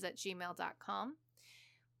thenewwitches@gmail.com.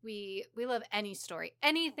 We love any story,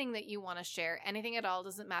 anything that you want to share, anything at all.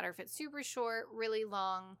 Doesn't matter if it's super short, really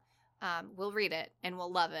long. We'll read it and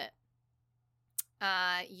we'll love it.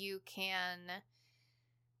 You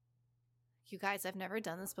guys, I've never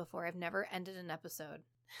done this before. I've never ended an episode.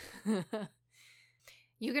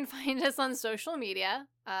 You can find us on social media.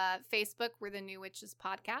 Facebook, we're The New Witches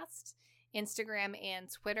Podcast. Instagram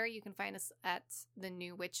and Twitter, you can find us at The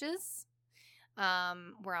New Witches.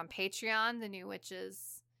 We're on Patreon, The New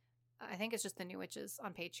Witches I think it's just The New Witches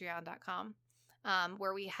on patreon.com,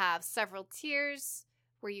 where we have several tiers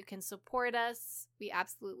where you can support us. We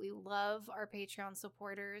absolutely love our Patreon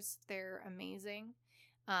supporters. They're amazing.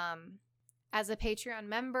 As a Patreon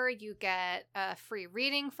member, you get a free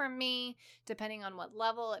reading from me. Depending on what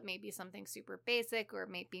level, it may be something super basic or it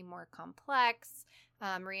may be more complex.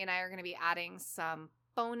 Marie and I are going to be adding some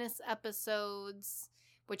bonus episodes,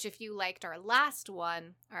 which if you liked our last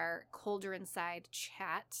one, our Colder Inside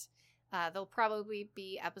chat, there'll probably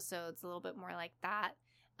be episodes a little bit more like that.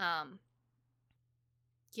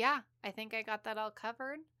 Yeah, I think I got that all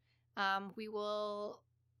covered. We will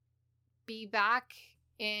be back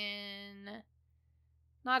in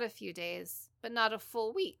not a few days, but not a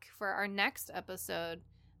full week for our next episode,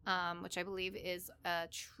 which I believe is a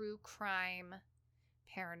true crime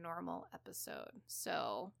paranormal episode.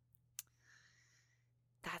 So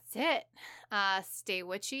that's it. Stay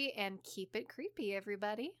witchy and keep it creepy,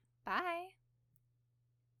 everybody. Bye.